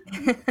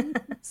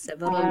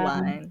 Several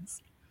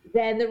wines.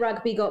 Then the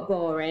rugby got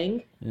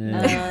boring.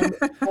 Yeah.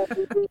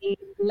 We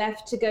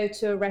left to go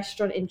to a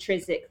restaurant in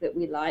Trizwick that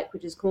we like,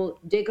 which is called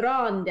De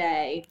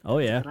Grande. Oh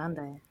yeah.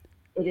 Grande.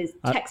 It is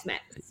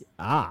Tex-Mex.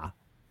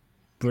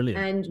 Brilliant.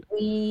 And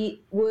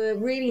we were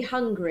really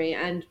hungry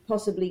and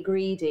possibly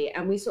greedy,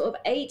 and we sort of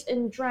ate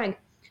and drank.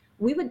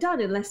 We were done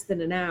in less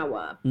than an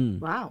hour.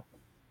 Wow.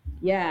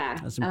 Yeah.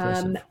 That's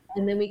impressive.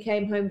 And then we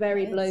came home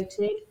very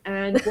bloated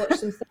and watched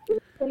some stuff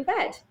in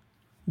bed.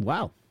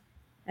 Wow.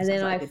 And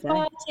then I Sounds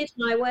like a farted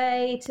my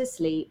way to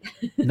sleep.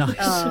 Nice.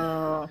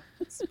 Oh,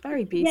 it's very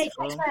Yay,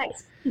 beautiful.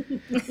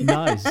 Tex-Mex.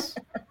 Nice.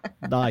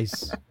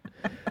 Nice.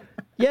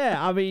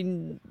 Yeah, I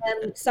mean,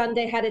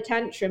 Sunday had a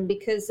tantrum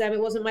because it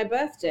wasn't my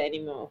birthday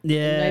anymore.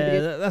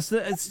 yeah, it's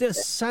the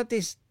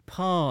saddest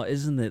part,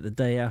 isn't it? The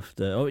day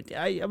after. Oh,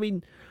 I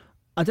mean,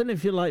 I don't know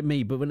if you're like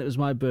me, but when it was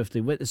my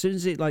birthday, as soon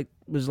as it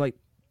was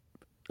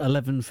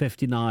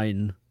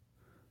 11:59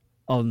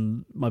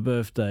 on my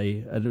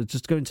birthday, and it was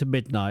just going to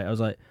midnight, I was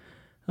like,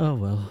 oh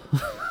well,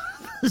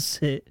 that's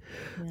it.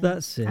 Yeah.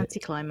 That's it.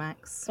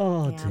 Anticlimax.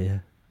 Oh Yeah.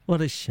 dear,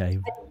 what a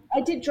shame.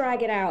 I did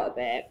drag it out a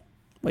bit.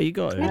 Well, you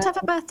got You have to it.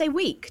 have a birthday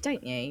week,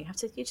 don't you?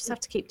 You just have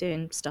to keep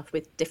doing stuff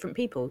with different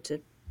people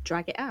to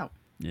drag it out.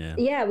 Yeah.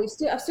 Yeah,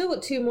 I've still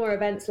got 2 more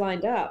events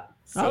lined up.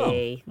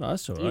 See, well,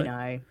 that's all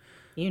right.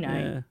 You know.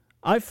 Yeah.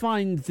 I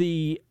find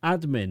the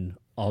admin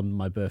on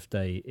my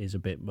birthday is a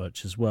bit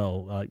much as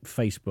well, like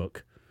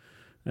Facebook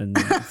and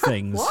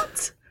things.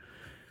 What?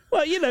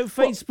 Well,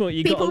 Facebook.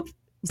 You People got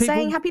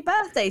saying happy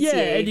birthday to you.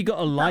 Yeah, and you got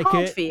to like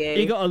hard it. for you?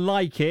 You got to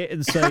like it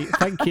and say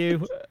thank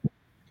you.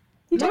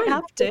 You don't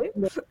have to.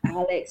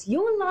 Alex,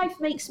 your life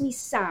makes me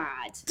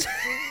sad.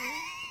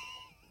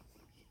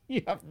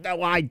 You have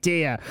no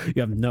idea.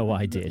 You have no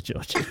idea,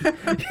 George. You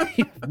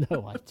have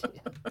no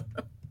idea.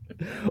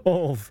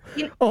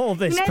 All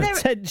this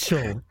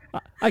potential.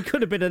 I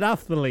could have been an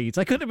athlete.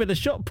 I could have been a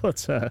shot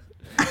putter.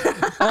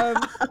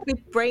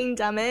 With brain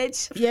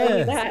damage.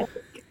 Yeah.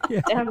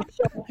 Damn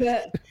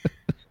chocolate.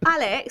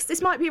 Alex,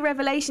 this might be a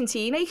revelation to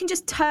you. You can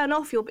just turn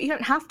off you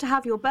don't have to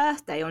have your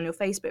birthday on your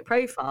Facebook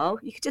profile.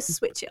 You could just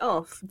switch it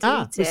off,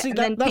 delete it, see, and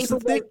then that's people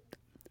the thing.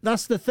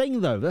 That's the thing,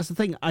 though. That's the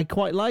thing. I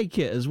quite like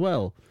it as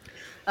well.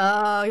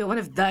 Oh, you're one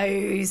of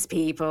those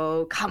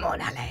people. Come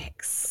on,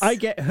 Alex. I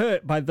get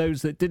hurt by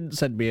those that didn't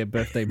send me a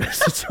birthday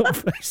message on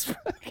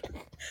Facebook.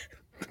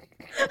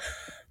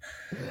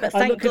 But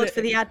thank God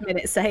for the admin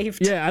it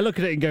saved. Yeah, I look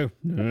at it and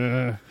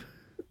go,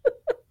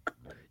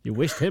 you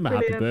wished him a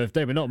happy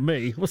birthday, but not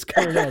me. What's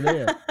going on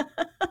here?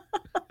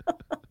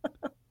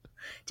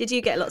 Did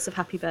you get lots of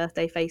happy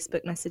birthday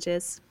Facebook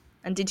messages?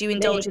 And did you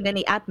indulge in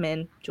any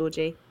admin,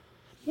 Georgie?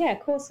 Yeah,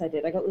 of course I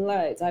did. I got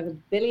loads. I have a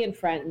billion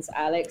friends,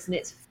 Alex, and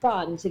it's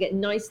fun to get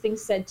nice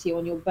things said to you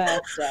on your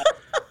birthday.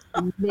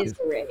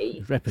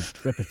 Misery.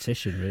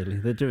 Repetition, really.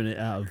 They're doing it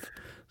out of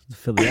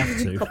feel they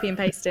have to. Copy and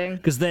pasting.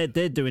 Because they're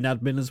doing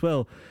admin as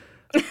well.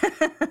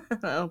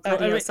 Oh,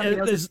 bloody hell, somebody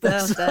else's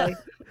birthday.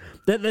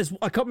 There's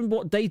I can't remember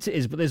what date it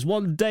is, but there's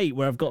one date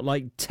where I've got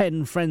like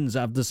 10 friends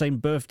that have the same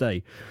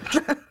birthday.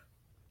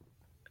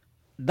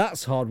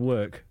 That's hard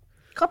work.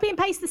 Copy and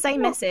paste the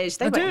same message.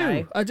 They won't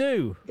know. I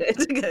do.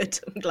 Good.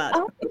 I'm glad.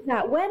 Oh,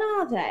 when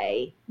are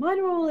they? Mine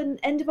are all in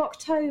end of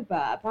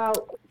October.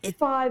 About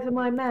 5 of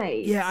my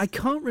mates. Yeah, I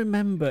can't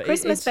remember.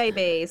 Christmas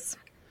babies.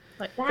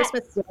 Like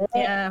Christmas.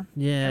 Yeah.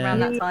 Around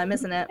that time,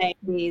 isn't it?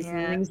 Babies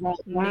and things like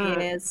New that.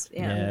 Year's.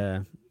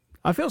 Yeah.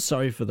 I feel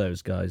sorry for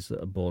those guys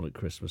that are born at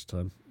Christmas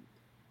time.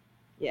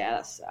 Yeah,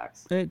 that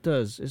sucks. It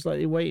does. It's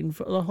like you're waiting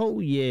for the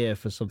whole year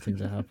for something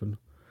to happen.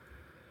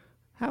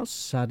 How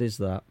sad is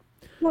that?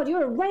 God,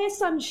 you're a ray of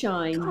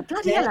sunshine. God,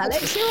 bloody hell,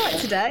 Alex, you're right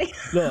today.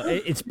 Look,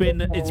 it's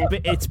been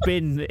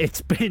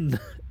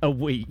a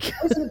week.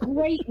 I was in a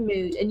great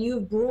mood, and you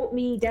have brought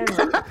me down.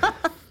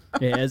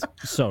 It has.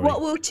 Sorry.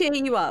 What will cheer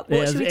you up?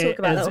 What should we talk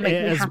about that will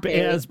make me happy?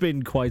 It has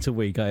been quite a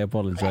week. I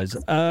apologise.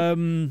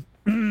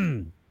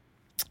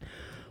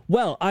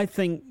 Well, I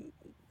think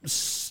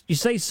you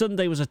say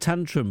Sunday was a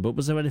tantrum, but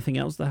was there anything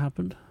else that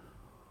happened?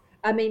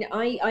 I mean,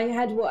 I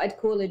had what I'd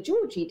call a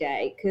Georgie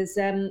day because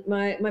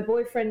my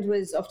boyfriend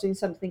was off doing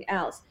something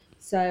else.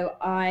 So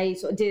I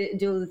sort of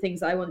do all the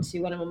things I want to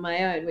when I'm on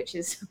my own, which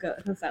is,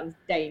 God, that sounds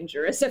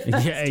dangerous.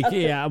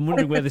 Yeah, I'm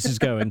wondering where this is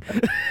going.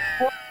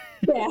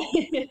 Yeah.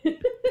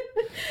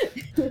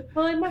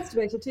 I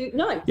masturbated too.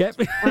 No. Yep.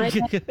 I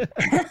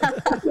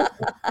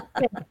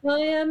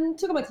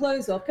took all my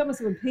clothes off, cut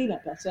myself in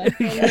peanut butter.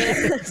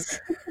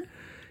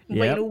 And,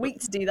 waiting all week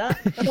to do that.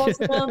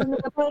 whilst around in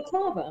a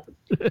balaclava.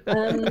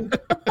 No,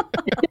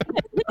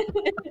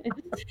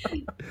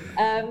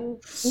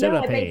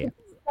 I basically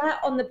sat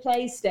on the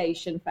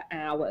PlayStation for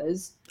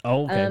hours.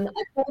 Oh, okay.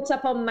 I caught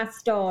up on my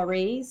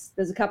stories.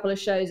 There's a couple of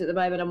shows at the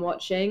moment I'm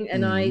watching,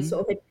 and I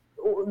sort of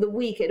the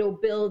week it all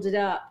builded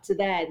up to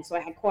then, so I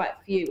had quite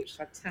a few, which is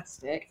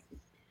fantastic.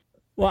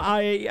 Well,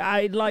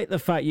 I like the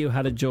fact you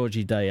had a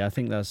Georgie day. I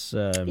think that's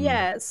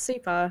yeah, it's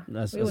super.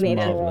 That's we all need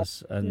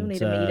marvelous. it. We all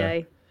need a me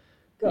day.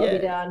 Got to be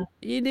done.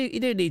 You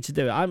do need to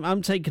do it.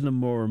 I'm taking them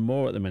more and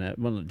more at the minute.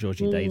 Well, not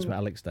Georgie days, but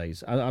Alex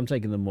days. I'm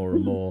taking them more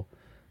and more,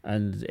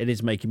 and it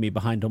is making me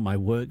behind on my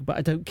work. But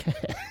I don't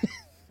care.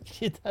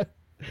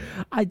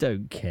 I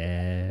don't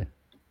care.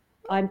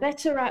 I'm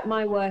better at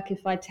my work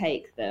if I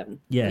take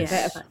them. Yes,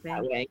 I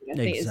think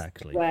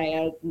exactly. It's the way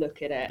I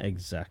look at it.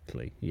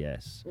 Exactly.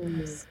 Yes.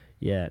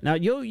 Yeah. Now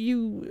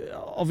you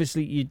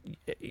obviously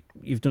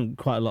you've done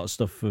quite a lot of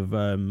stuff with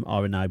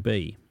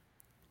RNIB.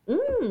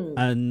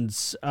 And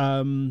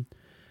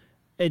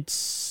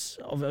it's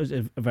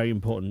a very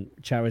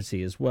important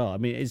charity as well. I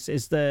mean,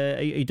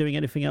 are you doing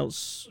anything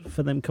else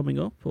for them coming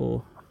up,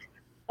 or?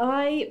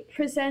 I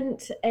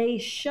present a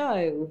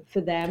show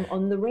for them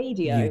on the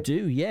radio. You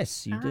do,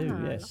 yes, you do,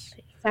 yes.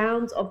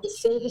 sounds of the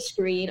silver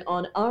screen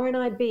on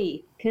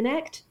RNIB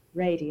Connect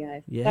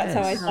Radio. That's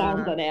how I Yes.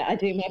 sound on it. I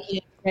do my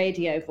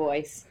radio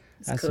voice.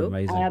 That's cool.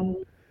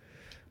 amazing.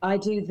 I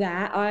do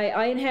that.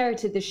 I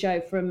inherited the show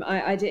from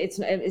I did.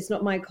 It's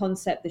not my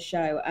concept, the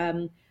show.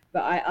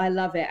 But I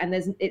love it, and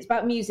it's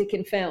about music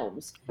in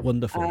films.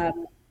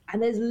 Wonderful.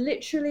 And there's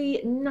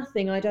literally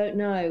nothing I don't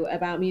know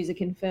about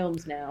music in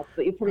films now.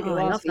 But you're probably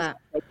going to ask me.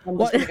 I'm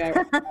just going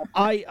to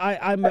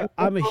go.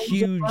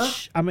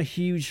 I'm a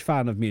huge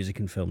fan of music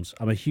and films.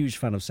 I'm a huge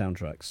fan of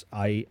soundtracks.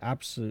 I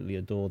absolutely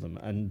adore them.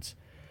 And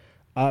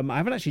I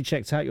haven't actually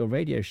checked out your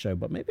radio show,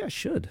 but maybe I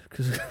should,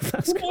 because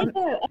that's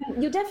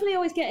you'll definitely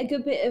always get a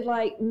good bit of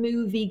like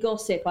movie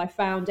gossip. I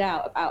found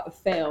out about a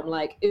film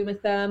like Uma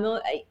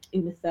Thurman.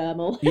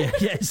 Yeah,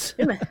 yes,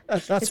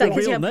 that's her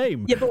real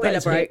name. Your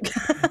boiler broke.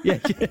 Yeah.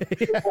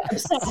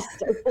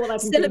 Obsessed.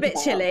 Still a bit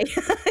chilly.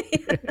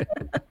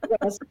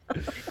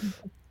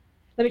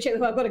 Let me check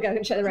I've got to go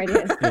and check the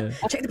radio. Yeah.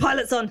 Check the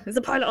pilot's on. Is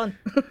the pilot on?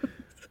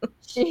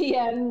 She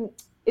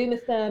Uma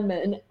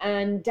Thurman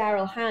and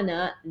Daryl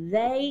Hannah,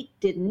 they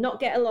did not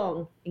get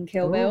along in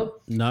Kill Bill.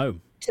 No.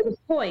 To the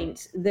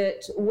point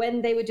that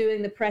when they were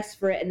doing the press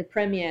for it and the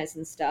premieres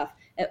and stuff,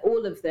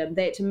 all of them,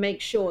 they had to make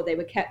sure they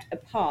were kept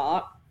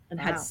apart and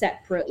had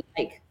separate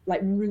like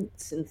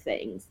routes and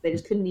things. They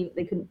just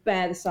couldn't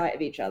bear the sight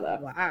of each other.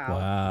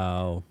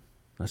 Wow.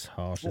 That's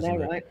harsh,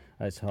 isn't it? Right?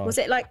 That's harsh. Was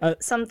it like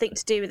something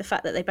to do with the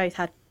fact that they both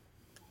had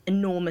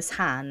enormous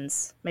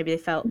hands? Maybe they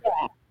felt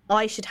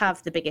I should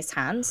have the biggest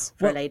hands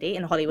for a lady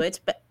in Hollywood,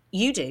 but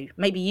you do.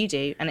 Maybe you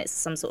do, and it's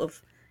some sort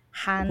of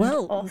hand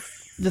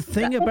off. The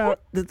thing about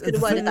the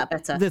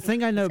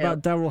thing I know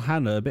about Daryl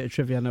Hannah, a bit of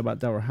trivia I know about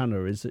Daryl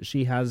Hannah, is that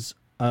she has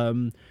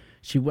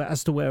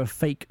has to wear a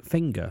fake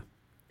finger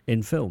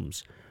in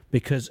films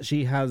because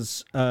she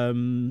has a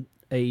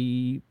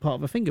part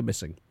of a finger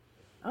missing.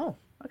 Oh,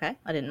 okay.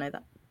 I didn't know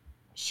that.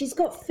 She's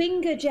got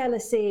finger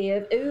jealousy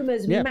of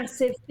Uma's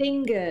massive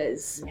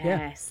fingers.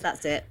 Yes,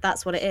 that's it.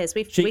 That's what it is.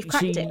 We've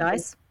cracked it,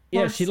 guys.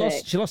 Yeah, she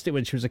lost it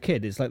when she was a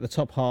kid. It's like the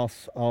top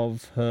half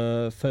of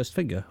her first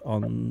finger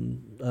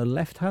on her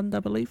left hand, I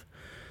believe.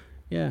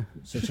 Yeah,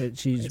 so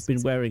she's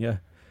been wearing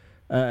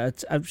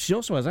she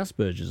also has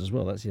Asperger's as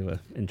well. That's the other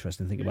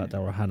interesting thing about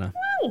Daryl Hannah.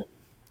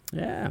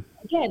 Yeah.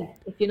 Again,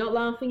 if you're not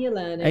laughing, you're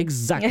learning.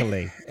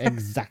 Exactly.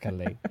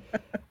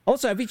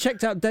 Also, have you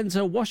checked out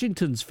Denzel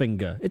Washington's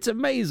finger? It's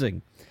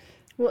amazing.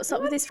 What's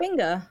up with his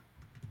finger?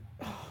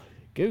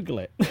 Google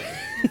it.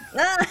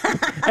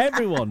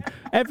 Everyone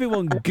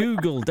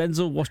Google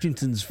Denzel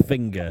Washington's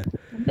finger.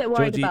 I'm a bit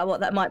worried about what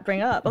that might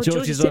bring up. Oh,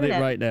 George is on it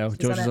right now.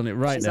 George is on it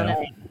right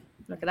now.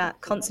 Look at that.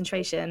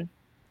 Concentration.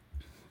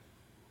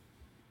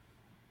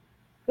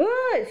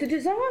 Oh, it's a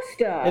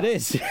disaster. It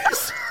is.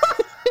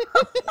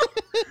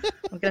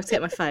 I'm going to have to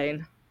get my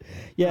phone.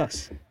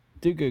 Yes.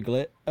 Do Google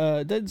it.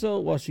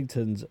 Denzel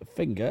Washington's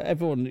finger.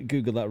 Everyone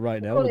Google that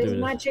right now. Oh, his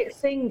magic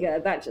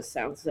finger. That just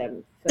sounds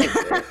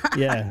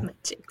yeah.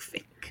 Magic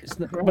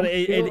finger. But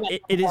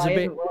it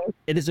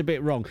is a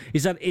bit wrong.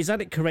 Is that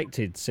it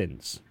corrected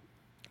since?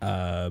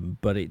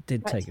 But it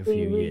did take a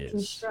few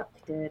years.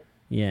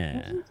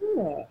 Yeah.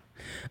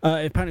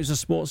 Apparently it was a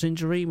sports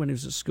injury when he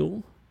was at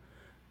school,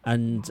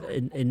 and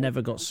it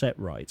never got set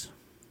right.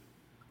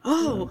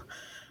 Oh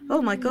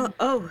my God.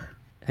 Oh.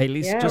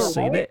 Haley's just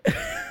seen it.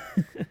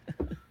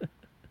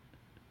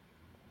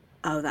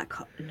 Oh, that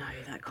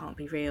can't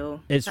be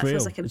real. It's that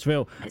real. It's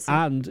real.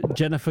 And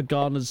Jennifer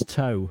Garner's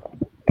toe.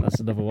 That's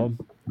another one.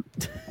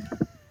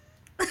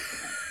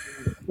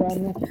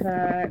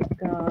 Jennifer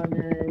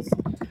Garner's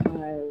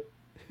toe.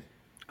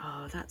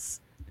 Oh,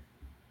 that's.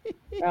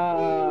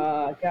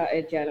 Oh, got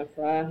it,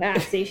 Jennifer.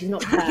 See, she's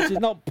not perfect. She's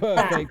not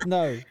perfect,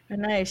 no. I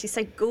know, she's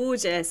so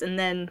gorgeous, and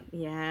then,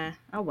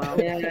 oh well.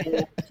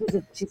 Yeah.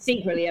 She's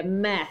secretly a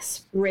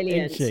mess.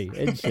 Brilliant.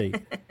 Isn't she?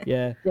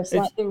 Yeah. Just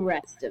like the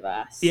rest of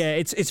us. Yeah,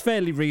 it's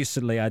fairly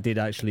recently I did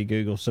actually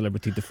Google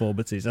celebrity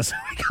deformities. That's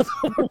how I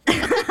got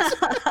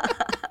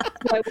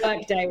My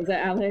work day was it,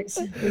 Alex?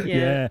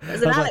 Yeah. It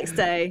was an Alex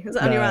day. Was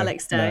it on your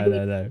Alex day?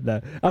 No.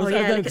 Look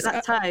at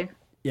that toe.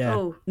 Yeah.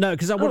 Oh. No,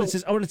 because I wanted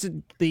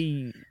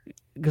to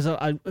because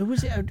who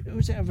was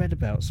it I read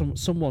about?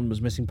 Someone was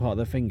missing part of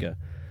their finger.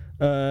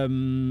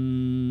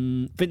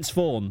 Vince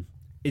Vaughn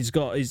has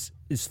got his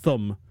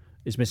thumb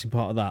is missing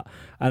part of that,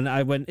 and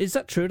I went, is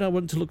that true? And I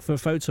went to look for a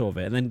photo of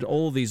it, and then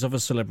all these other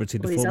celebrity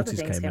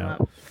deformities came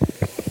out.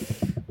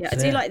 Yeah, I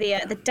do like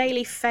the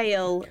Daily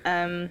Fail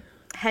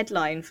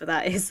headline for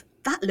that is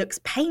that looks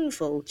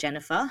painful,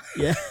 Jennifer.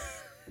 Yeah.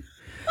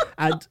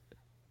 And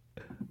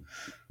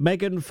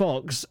Megan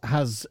Fox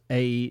has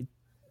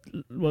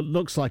what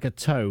looks like a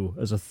toe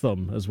as a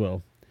thumb as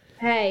well.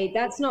 Hey,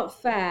 that's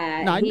not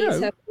fair. No, I know.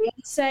 Her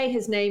fiance,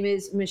 his name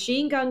is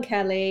Machine Gun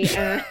Kelly. He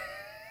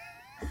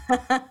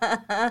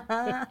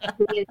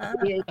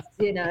is,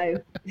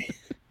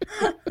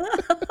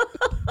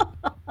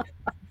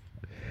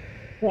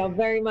 We are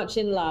very much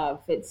in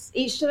love. It's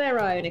each to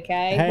their own,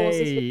 okay?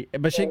 Hey,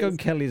 Machine Gun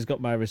Kelly's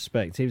got my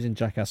respect. He was in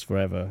Jackass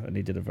Forever, and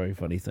he did a very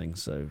funny thing.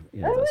 So,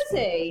 yeah, Oh, that's is fine.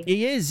 he?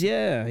 He is,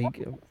 yeah.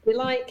 We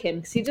like him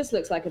because he just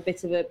looks like a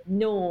bit of a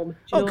norm. Do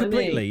you know what I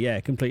completely, mean? yeah,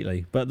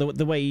 completely. But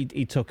the way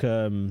he took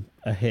a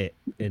hit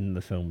in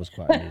the film was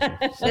quite amusing.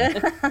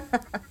 So,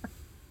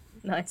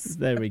 Nice.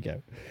 there we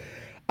go.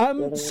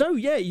 So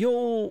yeah,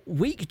 your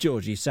week,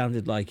 Georgie,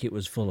 sounded like it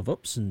was full of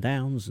ups and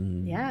downs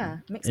and Yeah,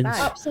 mixed bag.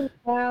 Ups and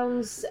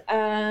downs.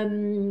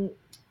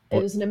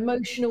 It was an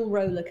emotional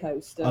roller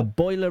coaster. a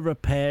boiler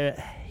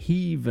repair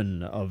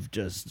heaving of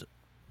just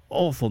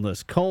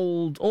awfulness,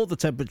 cold, all the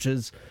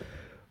temperatures,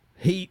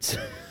 heat.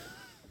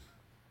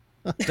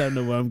 I don't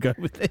know where I'm going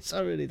with this.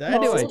 I really don't.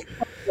 Anyway,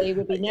 Probably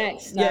would be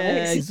next. yeah,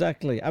 Alex.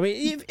 exactly. I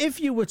mean,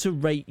 if you were to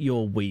rate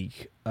your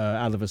week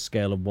out of a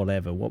scale of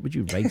whatever, what would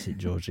you rate it,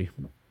 Georgie?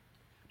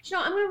 Do you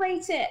know, I'm going to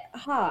rate it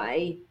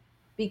high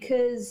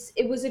because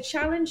it was a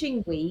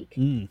challenging week.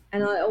 Mm.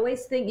 And I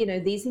always think,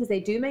 these things,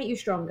 they do make you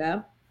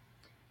stronger.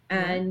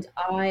 And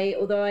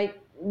although I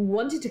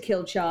wanted to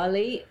kill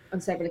Charlie on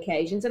several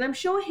occasions, and I'm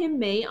sure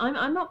me,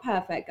 I'm not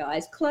perfect,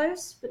 guys.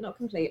 Close, but not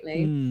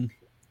completely.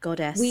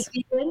 Goddess. We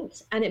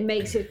didn't, and it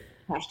makes it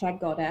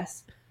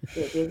 #goddess.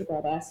 Georgie is a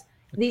goddess.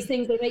 These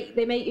things,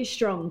 they make you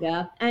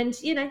stronger. And,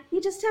 you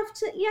just have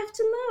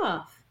to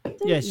laugh.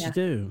 don't Yes, you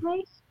do.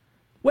 Right?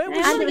 Where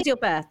was and it was your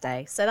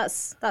birthday, so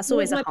that's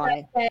always It was a my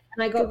high. birthday,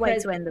 and I got Good way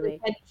to end the presidential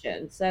week.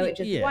 pension, so it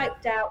just Yeah.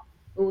 wiped out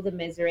all the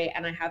misery,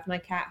 and I have my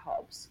cat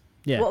Hobbs.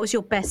 Yeah. What was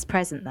your best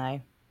present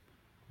though?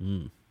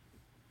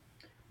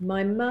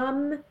 My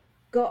mum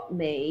got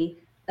me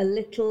a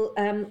little,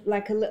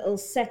 like a little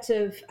set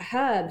of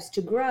herbs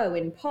to grow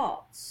in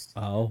pots.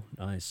 Oh,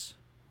 nice.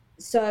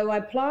 So I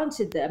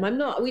planted them.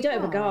 We don't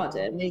have a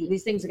garden.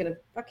 These things are going to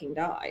fucking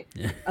die.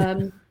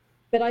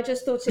 But I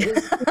just thought it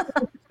was,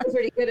 I was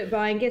really good at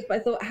buying gifts. But I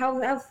thought,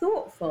 how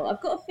thoughtful.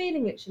 I've got a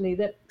feeling actually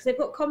that because they've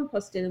got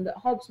compost in them, that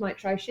Hobbs might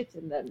try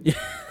shitting them.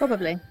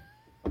 Probably.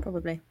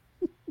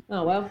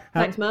 Oh well,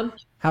 thanks, Mum.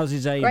 How's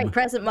his aim? Great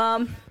present,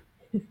 Mum.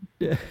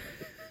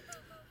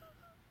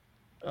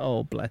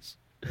 Oh, bless.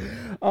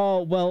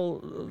 Oh,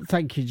 well,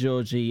 thank you,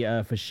 Georgie,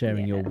 for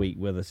sharing your week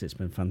with us. It's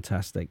been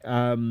fantastic.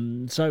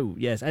 So,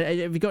 yes,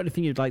 have you got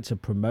anything you'd like to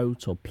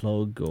promote or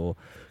plug or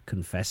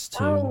confess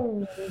to?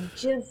 Oh,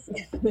 just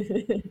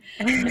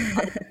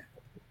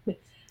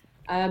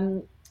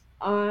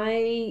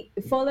I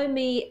follow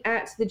me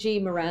at the G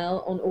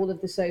Morel on all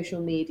of the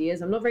social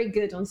medias. I'm not very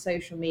good on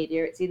social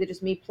media. It's either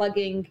just me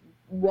plugging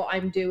what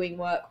I'm doing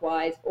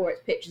work-wise, or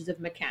it's pictures of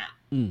my cat.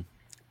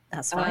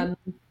 That's fine.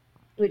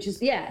 Which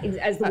is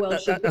as the world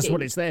should be. That's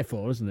what it's there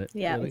for, isn't it?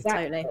 Yeah, Really?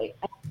 Exactly. totally.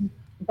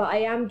 But I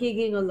am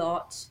gigging a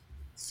lot.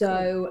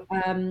 So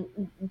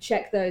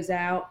check those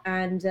out.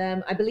 And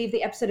I believe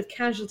the episode of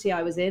Casualty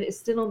I was in is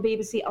still on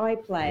BBC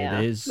iPlayer.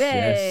 It is.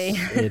 Yay.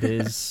 Yes, it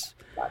is.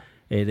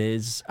 It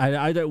is.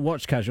 I don't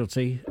watch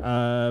Casualty,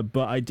 but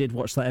I did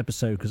watch that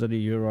episode because I knew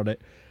you were on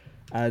it.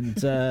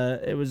 And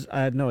I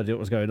had no idea what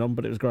was going on,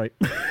 but it was great.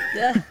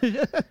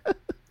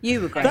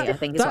 You were great, I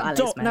think, is what Alex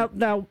dog, meant.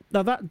 now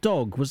that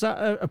dog, was that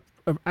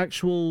a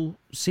actual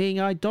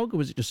seeing-eyed dog, or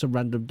was it just a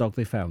random dog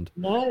they found?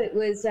 No, it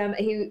was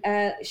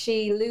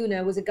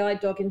Luna was a guide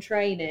dog in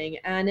training,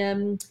 and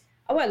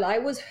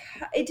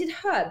it did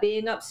hurt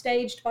being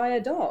upstaged by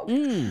a dog.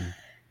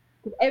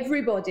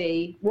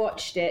 Everybody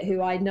watched it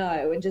who I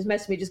know and just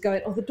messaged me just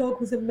going, oh, the dog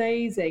was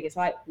amazing. It's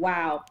like,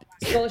 wow,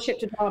 scholarship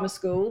to drama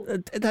school.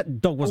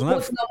 That dog wasn't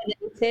Was that.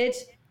 nominated.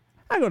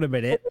 Hang on a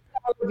minute.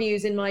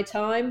 Reviews in my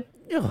time.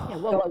 Oh,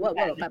 Whoa,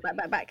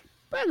 back.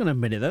 hang on a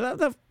minute.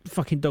 That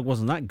fucking dog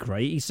wasn't that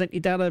great. He sent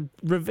you down a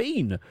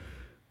ravine.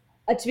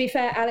 To be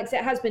fair, Alex,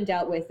 it has been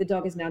dealt with. The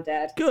dog is now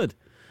dead. Good.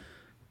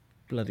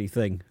 Bloody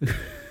thing.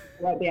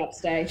 Won't be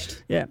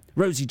upstaged. Yeah.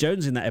 Rosie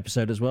Jones in that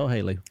episode as well,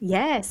 Haley.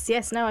 Yes,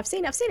 no, I've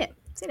seen it.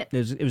 It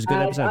was a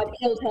good episode. I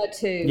killed her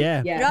too.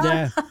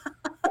 Yeah.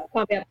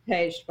 Can't be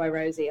upstaged by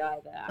Rosie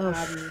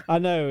either. I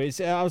know.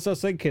 I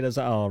was thinking, I was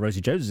like, oh,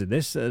 Rosie Jones is in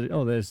this.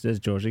 There's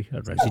Georgie.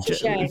 Rosie It's a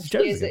shame. Rosie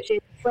Jones She's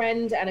a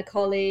friend and a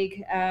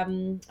colleague. I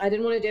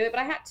didn't want to do it, but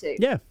I had to.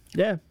 Yeah.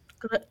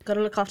 Got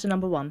to look after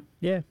number one.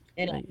 Yeah.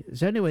 You know. It's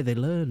the only way they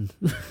learn.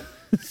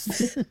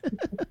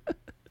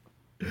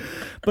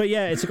 But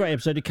yeah, it's a great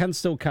episode. You can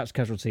still catch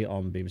Casualty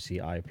on BBC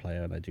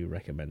iPlayer, and I do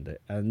recommend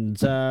it. And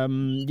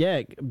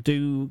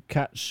do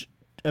catch.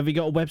 Have you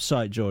got a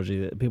website, Georgie,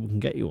 that people can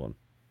get you on,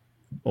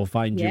 or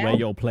find you where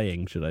you're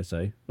playing? Should I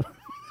say?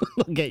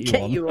 Get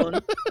you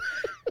on.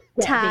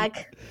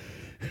 Tag.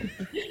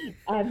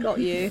 I've Got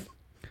you.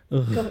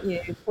 got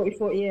you.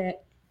 4048.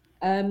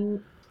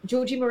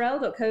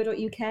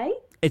 GeorgieMorel.co.uk.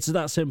 It's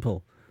that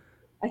simple.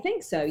 I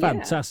think so.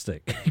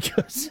 Fantastic.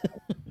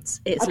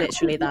 It's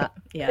literally that.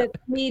 Yeah. The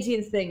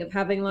comedian thing of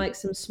having like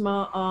some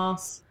smart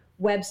ass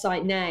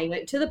website name,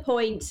 like to the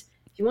point.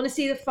 If you want to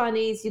see the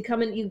funnies, you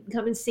come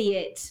and see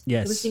it. Yes. You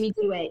want to see me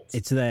do it.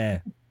 It's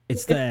there.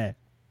 It's there.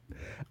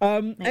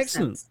 Excellent.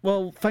 sense.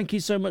 Well, thank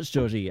you so much,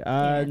 Georgie.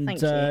 And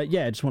thank you.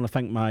 I just want to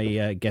thank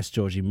my guest,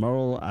 Georgie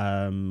Morrell.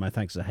 My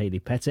thanks to Haley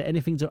Pettit.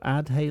 Anything to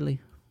add, Haley?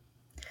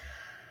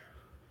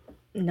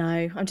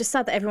 No, I'm just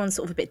sad that everyone's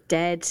sort of a bit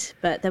dead,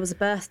 but there was a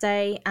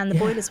birthday and the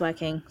boiler's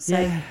working.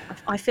 So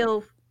I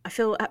feel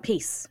at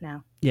peace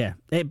now. Yeah,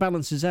 it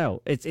balances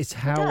out. It's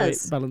how it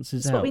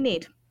balances out. It's what we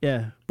need.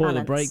 Yeah, boiler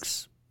Balance.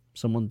 breaks,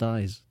 someone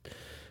dies.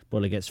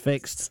 Boiler gets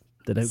fixed,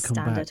 they don't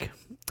come back.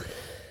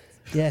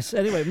 Yes,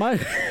 anyway,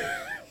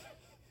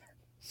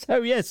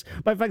 So, yes,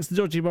 my thanks to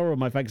Georgie Morrow,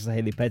 my thanks to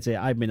Hayley Pettit.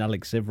 I've been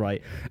Alex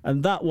Sivright.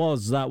 And that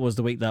was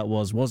the week that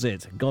was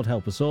it? God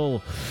help us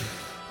all.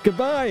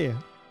 Goodbye.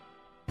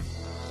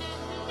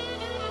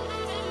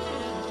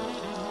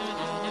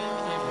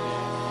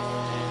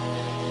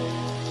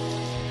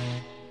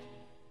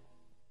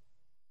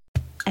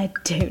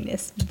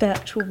 Adonis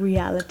Virtual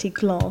Reality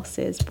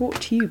Glasses,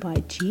 brought to you by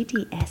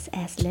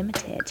GDSS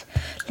Limited.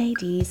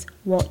 Ladies,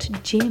 what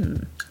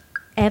gym?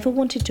 Ever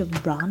wanted to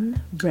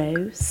run,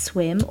 row,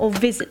 swim, or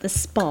visit the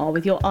spa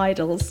with your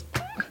idols?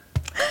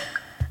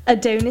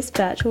 Adonis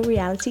Virtual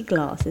Reality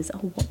Glasses are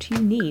what you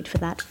need for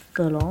that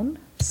full-on,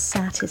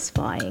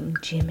 satisfying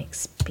gym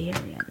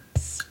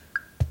experience.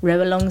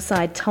 Row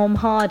alongside Tom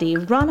Hardy,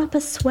 run up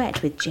a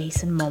sweat with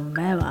Jason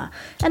Momoa,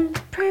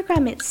 and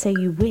program it so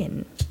you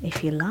win,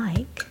 if you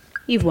like.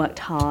 You've worked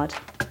hard.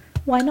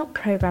 Why not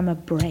program a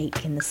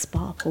break in the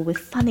sparkle with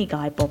funny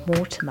guy Bob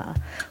Mortimer?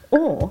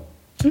 Or,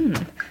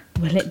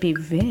 will it be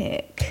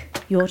Vic?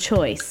 Your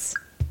choice.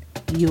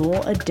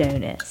 Your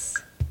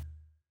Adonis.